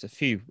missing. There's a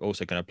few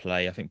also going to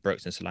play. I think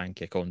Brooks and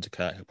Solanke, according to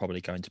Kirk, are probably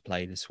going to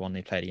play this one.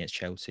 They played against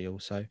Chelsea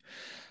also.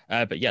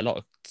 But yeah, a lot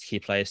of key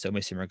players still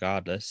missing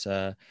regardless.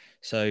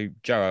 So,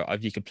 Joe,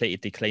 have you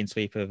completed the clean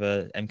sweep of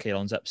MK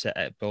Lons upset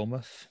at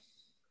Bournemouth?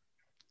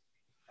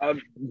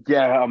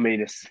 Yeah, I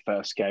mean, it's the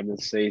first game of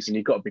the season.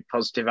 You've got to be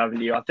positive,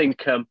 haven't you? I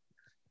think,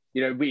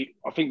 we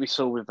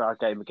saw with our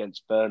game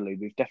against Burnley,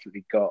 we've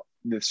definitely got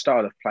the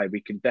style of play.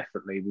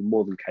 We're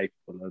more than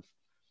capable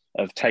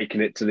of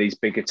taking it to these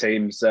bigger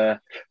teams. The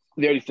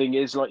only thing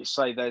is, like you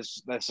say,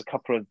 there's a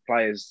couple of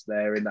players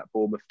there in that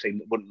Bournemouth team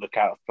that wouldn't look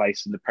out of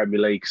place in the Premier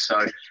League.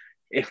 So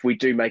if we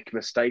do make a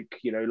mistake,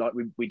 like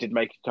we did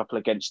make a couple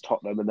against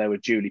Tottenham and they were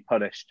duly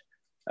punished.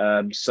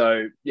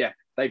 So yeah,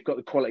 they've got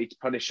the quality to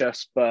punish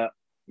us, but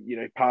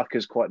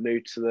Parker's quite new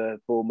to the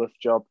Bournemouth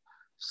job,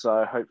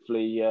 so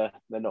hopefully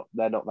they're not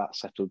that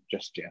settled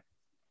just yet.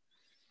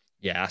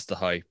 Yeah, that's the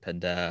hope.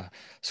 And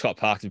Scott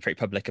Parker's been pretty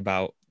public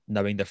about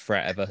knowing the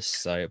threat of us,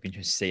 so it'll be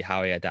interesting to see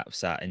how he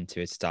adapts that into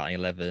his starting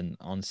 11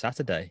 on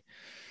Saturday.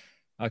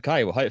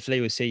 Okay, well, hopefully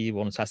we'll see you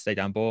on Saturday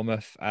down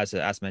Bournemouth.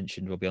 As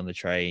mentioned, we'll be on the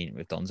train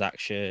with Don's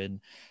Action,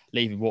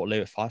 leaving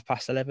Waterloo at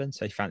 11:05.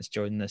 So if you fancy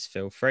joining us,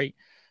 feel free.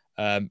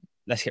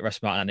 Let's get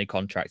Russ Martin a new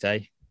contract, eh?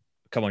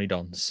 Come on, you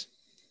Dons.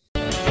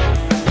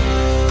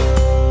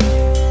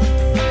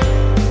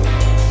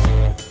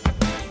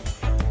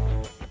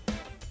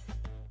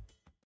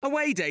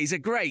 Away days are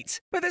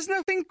great, but there's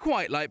nothing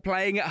quite like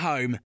playing at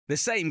home. The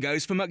same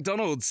goes for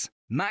McDonald's.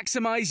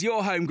 Maximise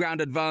your home ground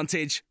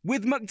advantage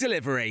with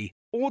McDelivery.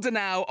 Order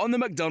now on the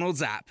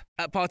McDonald's app.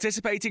 At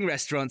participating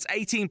restaurants,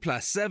 18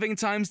 plus serving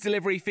times,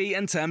 delivery fee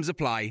and terms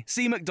apply.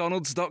 See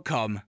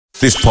mcdonalds.com.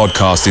 This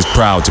podcast is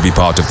proud to be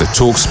part of the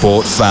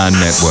TalkSport Fan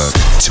Network.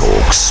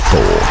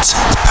 TalkSport.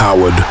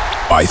 Powered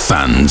by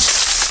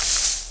fans.